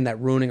sorry and that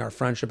ruining our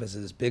friendship is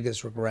his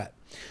biggest regret.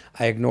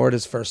 I ignored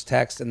his first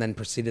text and then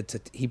proceeded to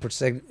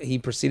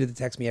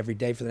text me every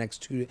day for the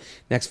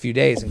next few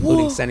days,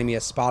 including sending me a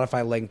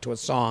Spotify link to a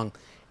song,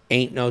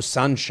 "Ain't No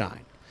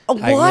Sunshine."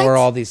 What? I ignore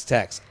all these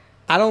texts.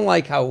 I don't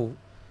like how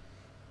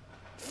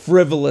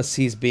frivolous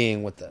he's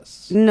being with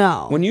this.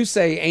 No. When you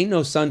say "Ain't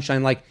No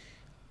Sunshine," like,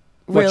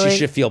 what, really? She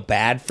should feel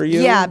bad for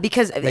you? Yeah,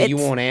 because that you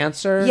won't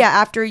answer? Yeah,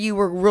 after you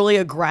were really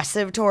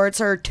aggressive towards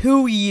her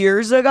 2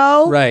 years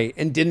ago. Right,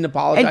 and didn't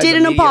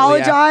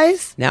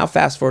apologize. Now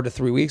fast forward to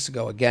 3 weeks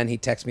ago. Again, he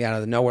texts me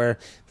out of nowhere,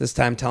 this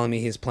time telling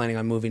me he's planning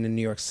on moving to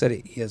New York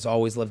City. He has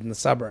always lived in the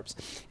suburbs,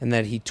 and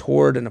that he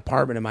toured an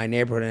apartment in my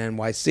neighborhood in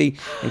NYC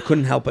and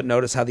couldn't help but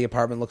notice how the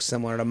apartment looked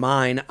similar to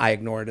mine. I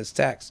ignored his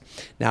text.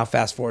 Now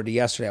fast forward to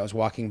yesterday. I was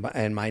walking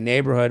in my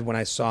neighborhood when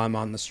I saw him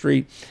on the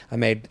street. I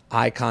made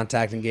eye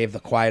contact and gave the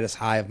quietest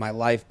high of my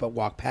life, but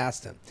walked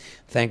past him.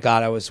 Thank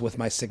God I was with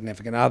my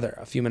significant other.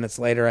 A few minutes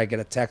later, I get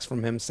a text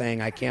from him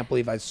saying, "I can't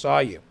believe I saw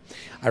you."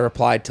 I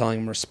replied, telling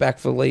him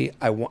respectfully,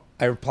 and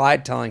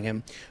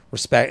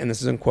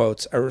this is in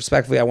quotes,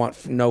 "Respectfully, I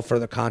want no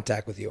further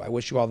contact with you. I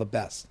wish you all the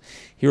best."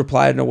 He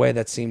replied in a way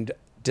that seemed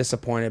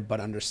disappointed but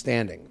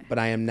understanding, but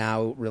I am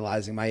now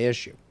realizing my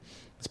issue.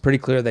 It's pretty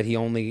clear that he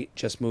not only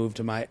just moved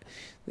to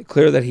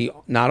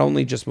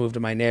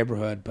my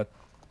neighborhood, but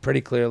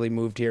pretty clearly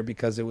moved here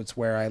because it was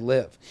where I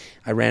live.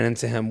 I ran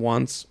into him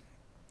once,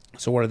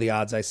 so what are the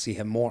odds I see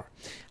him more?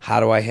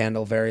 How do I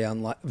handle very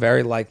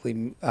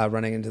likely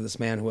running into this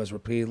man who has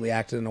repeatedly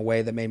acted in a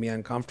way that made me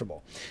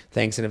uncomfortable?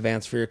 Thanks in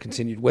advance for your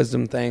continued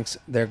wisdom. Thanks.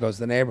 There goes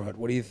the neighborhood.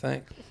 What do you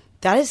think?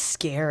 That is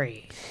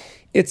scary.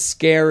 It's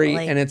scary,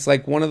 and it's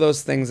like one of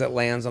those things that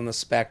lands on the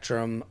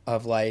spectrum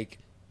of like,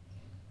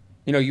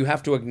 you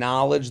have to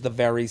acknowledge the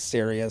very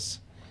serious,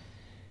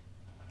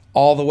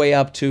 all the way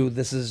up to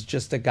this is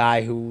just a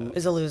guy who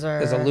is a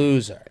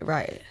loser.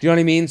 Right. Do you know what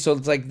I mean? So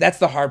it's like, that's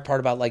the hard part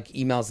about like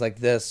emails like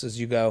this is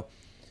you go,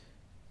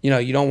 you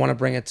don't want to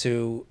bring it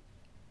to,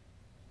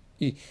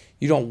 you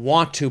don't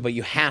want to, but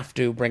you have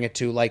to bring it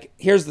to like,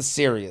 here's the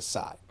serious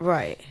side.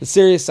 Right. The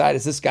serious side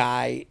is this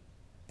guy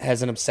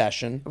has an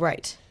obsession.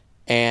 Right.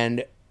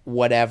 And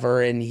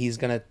whatever, and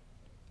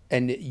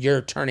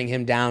you're turning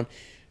him down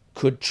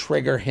could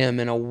trigger him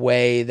in a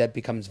way that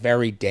becomes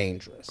very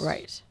dangerous.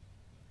 Right.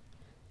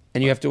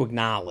 And you have to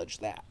acknowledge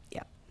that.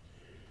 Yeah.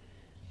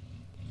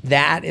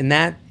 That in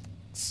that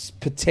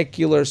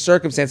particular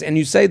circumstance, and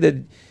you say that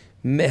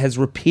has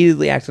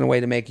repeatedly acted in a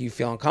way to make you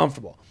feel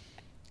uncomfortable.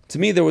 To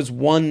me, there was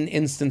one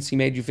instance he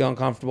made you feel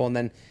uncomfortable, and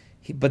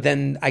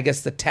then I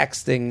guess the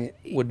texting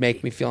would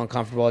make me feel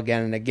uncomfortable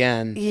again and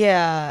again.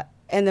 Yeah.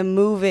 And the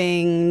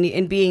moving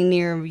and being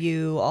near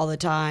you all the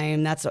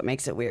time, that's what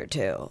makes it weird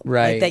too.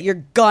 Right. Like that you're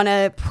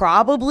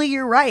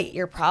right.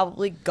 You're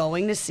probably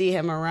going to see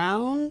him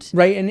around.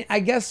 Right. And I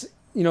guess,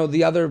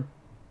 the other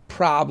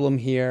problem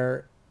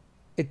here,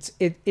 it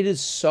is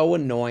so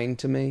annoying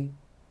to me.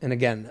 And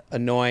again,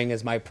 annoying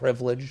is my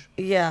privilege.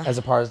 Yeah.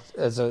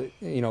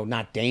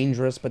 Not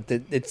dangerous, but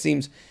it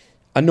seems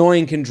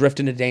annoying can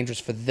drift into dangerous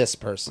for this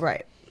person.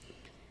 Right.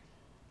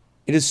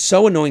 It is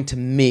so annoying to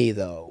me,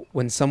 though,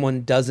 when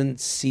someone doesn't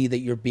see that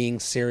you're being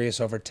serious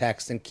over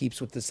text and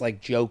keeps with this,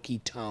 like,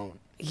 jokey tone.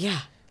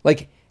 Yeah.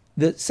 Like,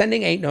 the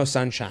sending "Ain't No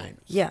Sunshine."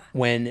 Yeah.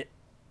 When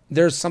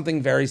there's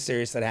something very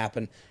serious that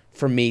happened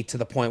for me to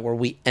the point where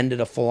we ended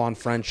a full-on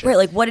friendship. Right,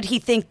 like, what did he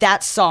think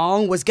that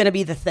song was going to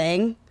be the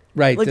thing?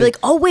 Right. Like, be like,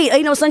 oh wait,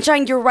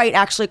 Sunshine, you're right.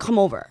 Actually, come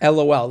over.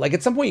 LOL. Like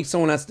at some point,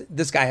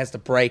 this guy has to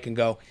break and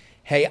go,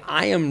 hey,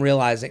 I am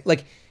realizing,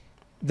 like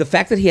the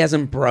fact that he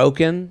hasn't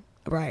broken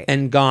Right.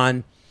 and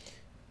gone,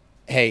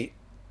 hey,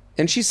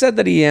 and she said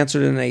that he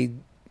answered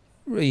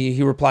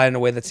he replied in a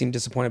way that seemed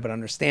disappointed but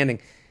understanding.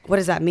 What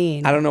does that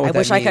mean? I don't know what I that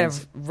wish I could means.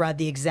 have read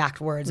the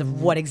exact words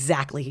of what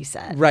exactly he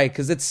said. Right,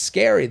 because it's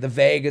scary. The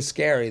vague is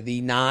scary.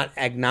 The not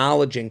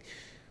acknowledging.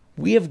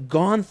 We have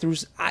gone through.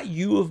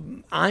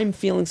 I'm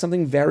feeling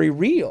something very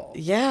real.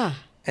 Yeah.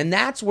 And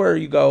that's where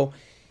you go.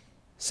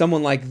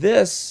 Someone like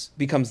this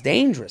becomes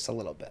dangerous a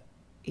little bit.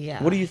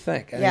 Yeah. What do you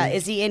think? Yeah.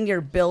 Is he in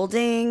your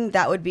building?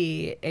 That would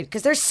be,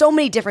 because there's so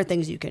many different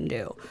things you can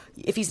do.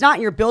 If he's not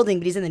in your building,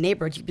 but he's in the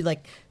neighborhood, you'd be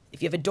like,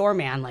 if you have a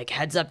doorman, like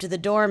heads up to the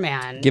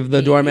doorman. Give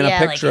the doorman a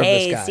picture of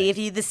hey, this guy. see if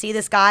you see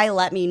this guy,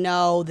 let me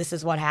know this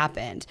is what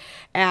happened.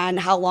 And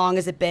how long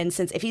has it been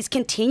since, if he's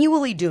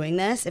continually doing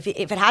this, if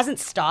it hasn't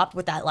stopped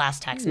with that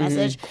last text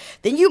message,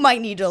 then you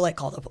might need to like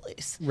call the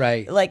police.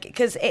 Right. Like,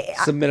 because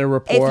submit a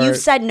report. If you've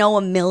said no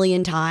a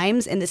million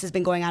times and this has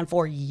been going on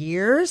for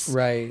years,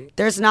 right.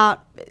 There's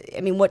not,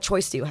 what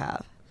choice do you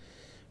have?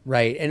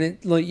 Right. And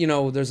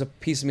there's a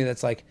piece of me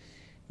that's like,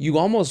 you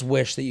almost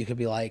wish that you could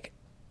be like,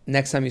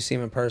 next time you see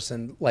him in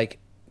person, like,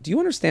 do you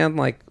understand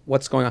like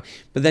what's going on?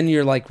 But then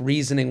you're like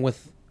reasoning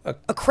with a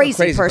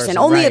crazy person.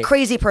 Only right. a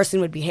crazy person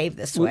would behave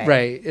this way.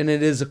 Right. And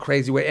it is a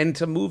crazy way. And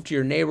to move to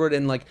your neighborhood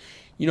and like,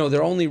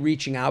 they're only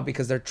reaching out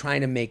because they're trying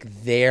to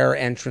make their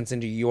entrance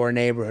into your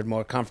neighborhood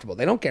more comfortable.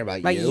 They don't care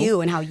about you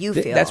and how you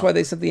feel. That's why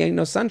they said the Ain't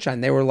No Sunshine.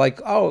 They were like,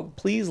 oh,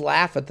 please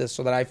laugh at this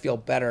so that I feel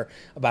better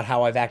about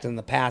how I've acted in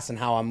the past and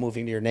how I'm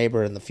moving to your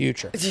neighborhood in the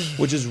future,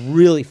 which is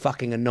really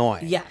fucking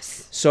annoying.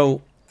 Yes.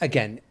 So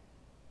again,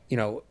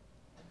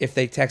 if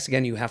they text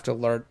again, you have to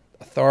alert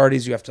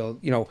authorities. You have to,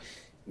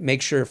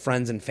 make sure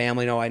friends and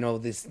family know. I know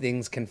these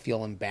things can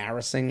feel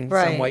embarrassing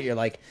somewhat. You're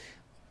like,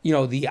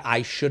 the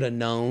I should have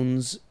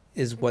knowns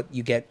is what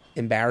you get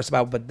embarrassed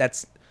about,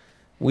 but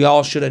we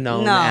all should have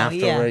known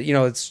afterward.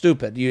 Yeah. It's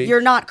stupid.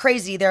 You're not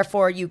crazy,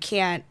 therefore you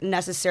can't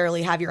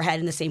necessarily have your head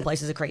in the same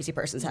place as a crazy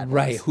person's head.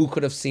 Right. Was. Who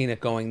could have seen it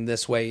going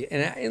this way?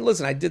 And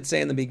listen, I did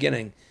say in the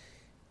beginning,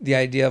 the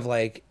idea of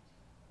like,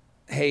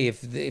 hey,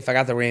 if I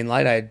got the green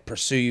light, I'd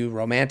pursue you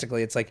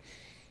romantically. It's like,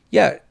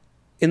 yeah,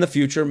 in the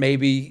future,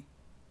 maybe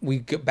we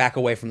get back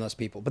away from those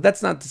people. But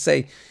that's not to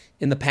say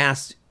in the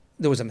past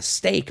there was a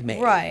mistake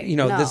made. Right.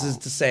 This is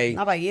to say.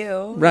 Not by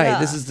you. Right. Yeah.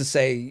 This is to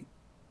say,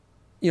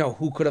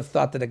 who could have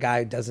thought that a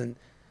guy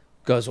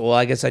goes, well,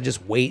 I guess I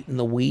just wait in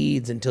the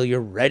weeds until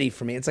you're ready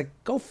for me. It's like,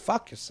 go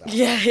fuck yourself.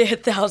 Yeah,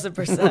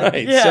 1,000%.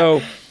 Right. Yeah.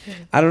 So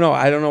I don't know.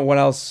 I don't know what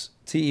else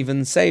to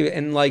even say.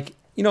 And like,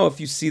 if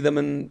you see them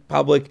in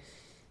public,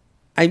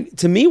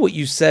 to me, what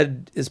you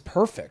said is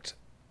perfect.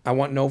 I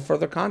want no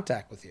further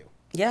contact with you.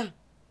 Yeah.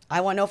 I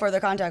want no further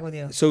contact with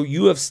you. So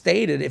you have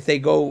stated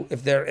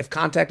if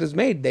contact is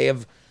made,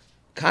 they've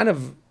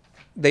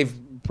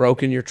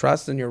broken your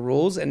trust and your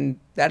rules, and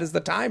that is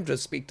the time to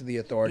speak to the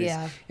authorities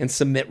and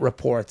submit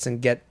reports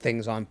and get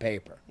things on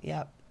paper.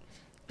 Yep.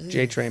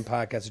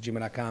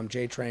 JTrainPodcast@gmail.com,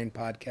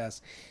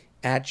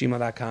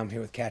 JTrainPodcast@gmail.com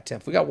here with Kat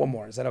Timpf. We got one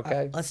more. Is that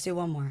okay? Let's do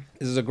one more.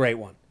 This is a great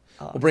one.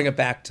 We'll bring it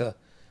back to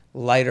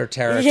lighter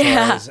territories.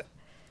 Yeah.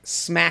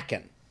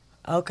 Smacking.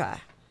 Okay.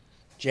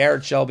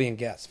 Jared, Shelby, and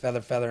Guess.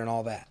 Feather, and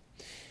all that.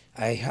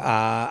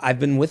 I've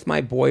been with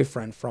my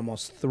boyfriend for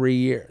almost 3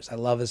 years. I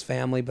love his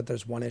family, but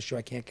there's one issue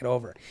I can't get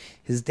over.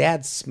 His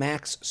dad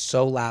smacks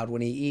so loud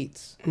when he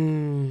eats.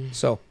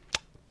 So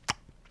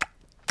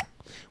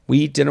we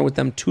eat dinner with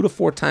them 2 to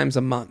 4 times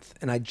a month,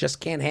 and I just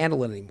can't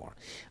handle it anymore.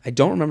 I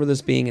don't remember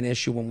this being an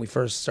issue when we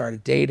first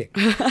started dating.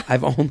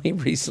 I've only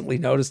recently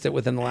noticed it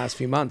within the last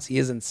few months. He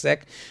isn't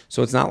sick,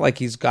 so it's not like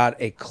he's got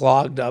a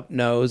clogged up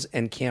nose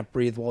and can't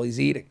breathe while he's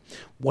eating.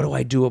 What do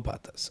I do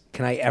about this?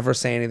 Can I ever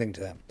say anything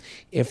to them?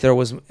 If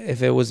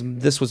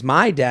this was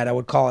my dad, I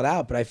would call it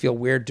out, but I feel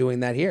weird doing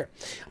that here.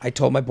 I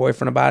told my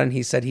boyfriend about it, and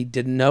he said he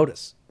didn't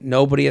notice.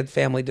 Nobody at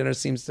family dinner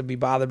seems to be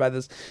bothered by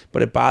this,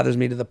 but it bothers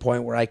me to the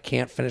point where I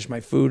can't finish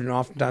my food, and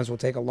oftentimes we'll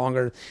take a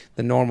longer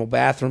than normal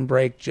bathroom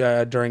break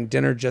during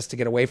dinner just to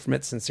get away from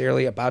it.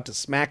 Sincerely, about to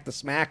smack the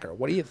smacker.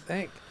 What do you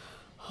think?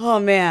 Oh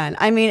man,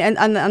 and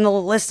on the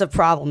list of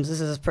problems,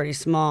 this is pretty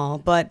small,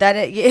 but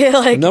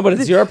no, but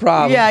it's your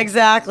problem. Yeah,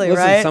 exactly.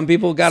 Listen, right. some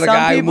people got a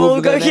guy who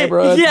moved to the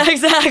neighborhood. Yeah,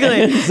 exactly.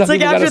 It's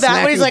like after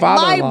that, when he's like,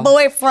 my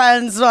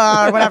boyfriend's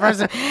whatever.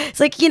 It's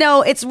like,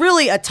 it's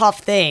really a tough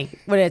thing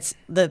when it's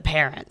the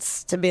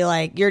parents to be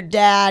like, your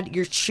dad,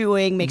 you're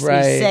chewing, makes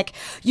me sick.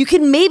 You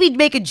can maybe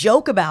make a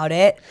joke about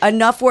it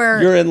enough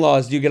where your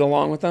in-laws. Do you get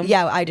along with them?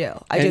 Yeah, I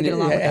do. I do get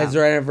along with them. Has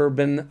there ever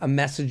been a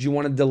message you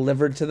want to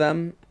deliver to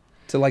them?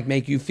 To like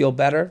make you feel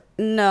better?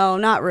 No,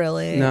 not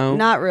really. No,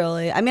 not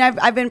really. I mean,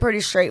 I've been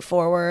pretty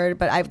straightforward,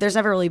 but there's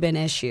never really been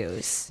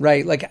issues.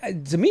 Right. Like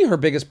to me, her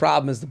biggest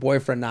problem is the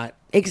boyfriend not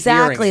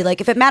exactly. Like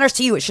if it matters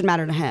to you, it should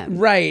matter to him.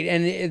 Right.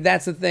 And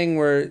that's the thing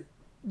where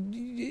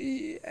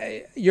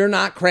you're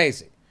not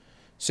crazy,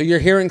 so you're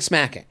hearing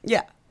smacking.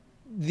 Yeah.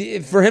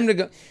 For him to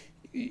go,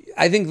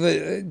 I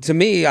think to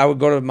me, I would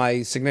go to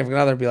my significant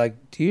other and be like,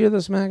 do you hear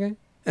the smacking?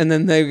 And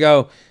then they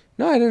go,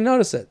 no, I didn't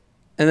notice it.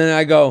 And then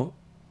I go,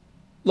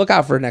 look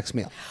out for next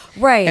meal.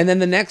 Right. And then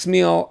the next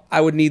meal,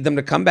 I would need them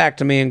to come back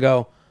to me and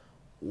go,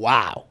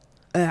 wow,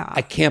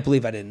 I can't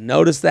believe I didn't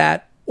notice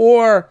that.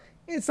 Or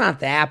it's not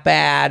that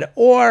bad.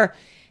 Or,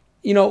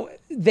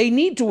 they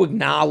need to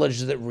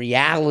acknowledge that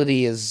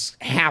reality is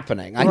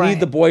happening. I need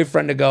the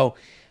boyfriend to go,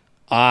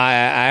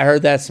 I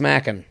heard that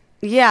smacking.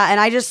 Yeah, and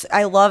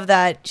I love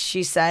that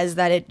she says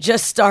that it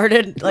just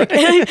started, like,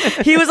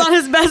 he was on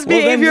his best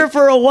behavior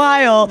for a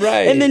while,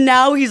 right? And then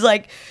now he's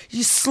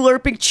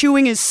slurping,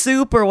 chewing his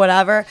soup or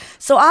whatever.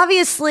 So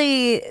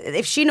obviously,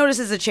 if she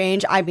notices a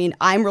change, I mean,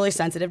 I'm really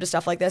sensitive to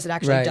stuff like this. It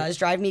actually does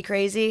drive me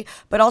crazy.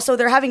 But also,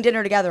 they're having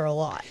dinner together a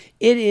lot.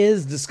 It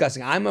is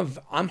disgusting.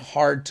 I'm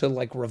hard to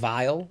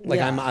revile.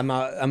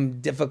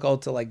 I'm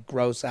difficult to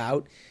gross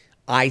out.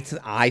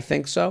 I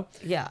think so.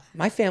 Yeah.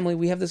 My family,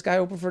 we have this guy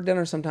over for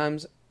dinner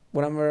sometimes.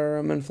 Whenever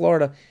I'm in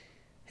Florida,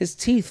 his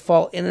teeth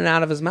fall in and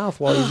out of his mouth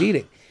while he's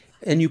eating.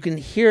 And you can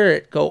hear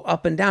it go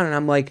up and down. And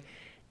I'm like,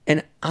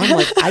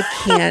 I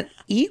can't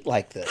eat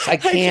like this. I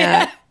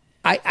can't.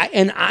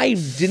 I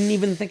didn't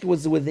even think it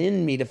was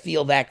within me to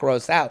feel that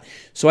gross out.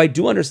 So I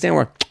do understand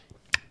where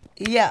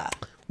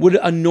would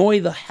annoy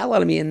the hell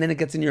out of me. And then it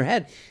gets in your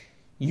head.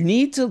 You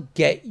need to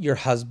get your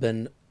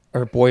husband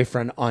or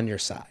boyfriend on your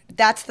side.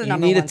 That's the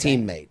number one You need a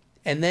teammate.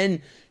 And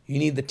then you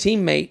need the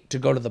teammate to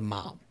go to the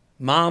mom.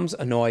 Moms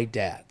annoy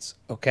dads,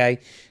 okay?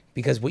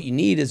 Because what you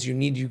need is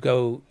you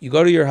go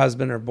to your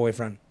husband or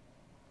boyfriend.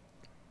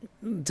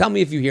 Tell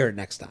me if you hear it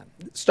next time.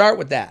 Start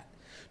with that.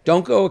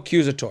 Don't go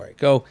accusatory.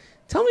 Go,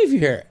 tell me if you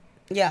hear it.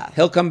 Yeah.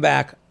 He'll come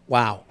back,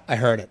 wow, I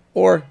heard it.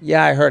 Or,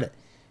 yeah, I heard it.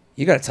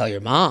 You got to tell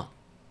your mom.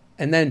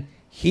 And then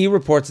he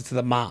reports it to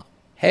the mom.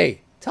 Hey,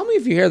 tell me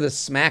if you hear this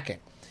smacking.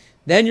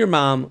 Then your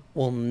mom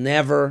will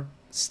never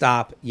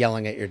stop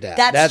yelling at your dad.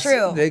 That's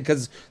true.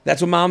 Because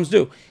that's what moms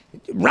do.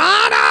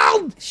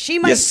 Ronald,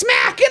 you're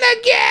smacking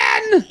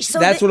again. So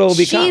that's what it'll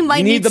become. She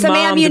might need some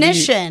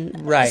ammunition.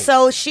 Right.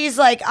 So she's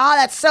like,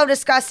 that's so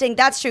disgusting.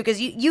 That's true,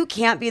 because you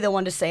can't be the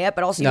one to say it,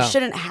 but also you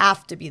shouldn't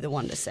have to be the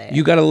one to say it.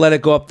 You got to let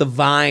it go up the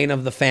vine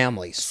of the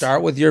family.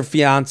 Start with your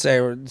fiance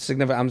or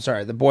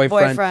the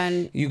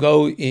boyfriend. You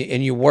go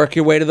and you work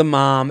your way to the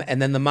mom, and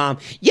then the mom,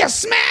 you're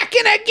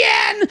smacking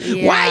again.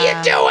 Yeah. Why are you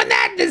doing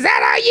that? Is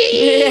that how you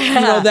eat?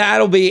 Yeah.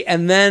 That'll be,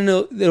 and then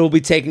it'll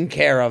be taken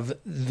care of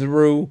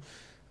through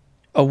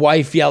a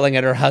wife yelling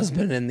at her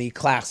husband in the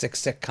classic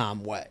sitcom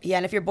way. Yeah,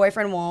 and if your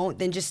boyfriend won't,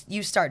 then just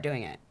you start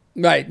doing it.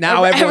 Right.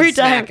 Now every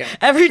time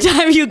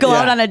you go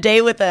out on a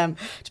date with them,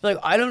 to be like,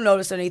 I don't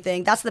notice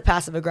anything. That's the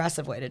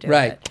passive-aggressive way to do it.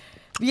 Right.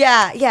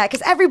 Yeah,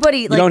 because everybody...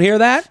 You don't hear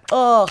that?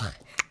 Ugh.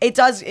 It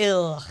does...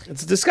 Ugh.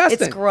 It's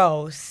disgusting. It's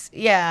gross.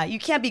 Yeah, you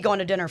can't be going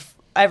to dinner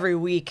every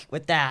week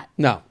with that.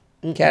 No.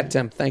 Kat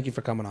Tim, thank you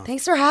for coming on.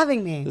 Thanks for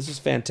having me. This is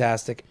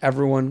fantastic.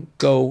 Everyone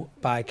go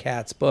buy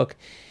Kat's book.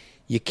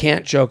 You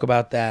can't joke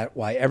about that.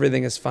 Why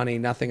everything is funny,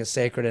 nothing is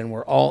sacred, and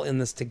we're all in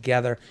this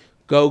together.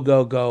 Go,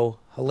 go, go.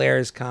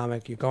 Hilarious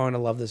comic. You're going to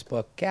love this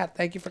book. Kat,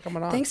 thank you for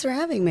coming on. Thanks for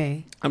having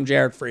me. I'm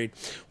Jared Freed.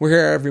 We're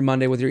here every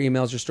Monday with your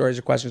emails, your stories,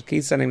 your questions.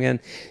 Keep sending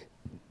them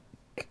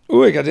in.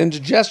 Ooh, I got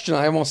indigestion.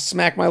 I almost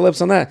smacked my lips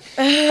on that.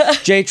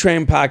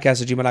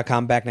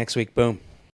 JTrainPodcast@gmail.com. Back next week. Boom.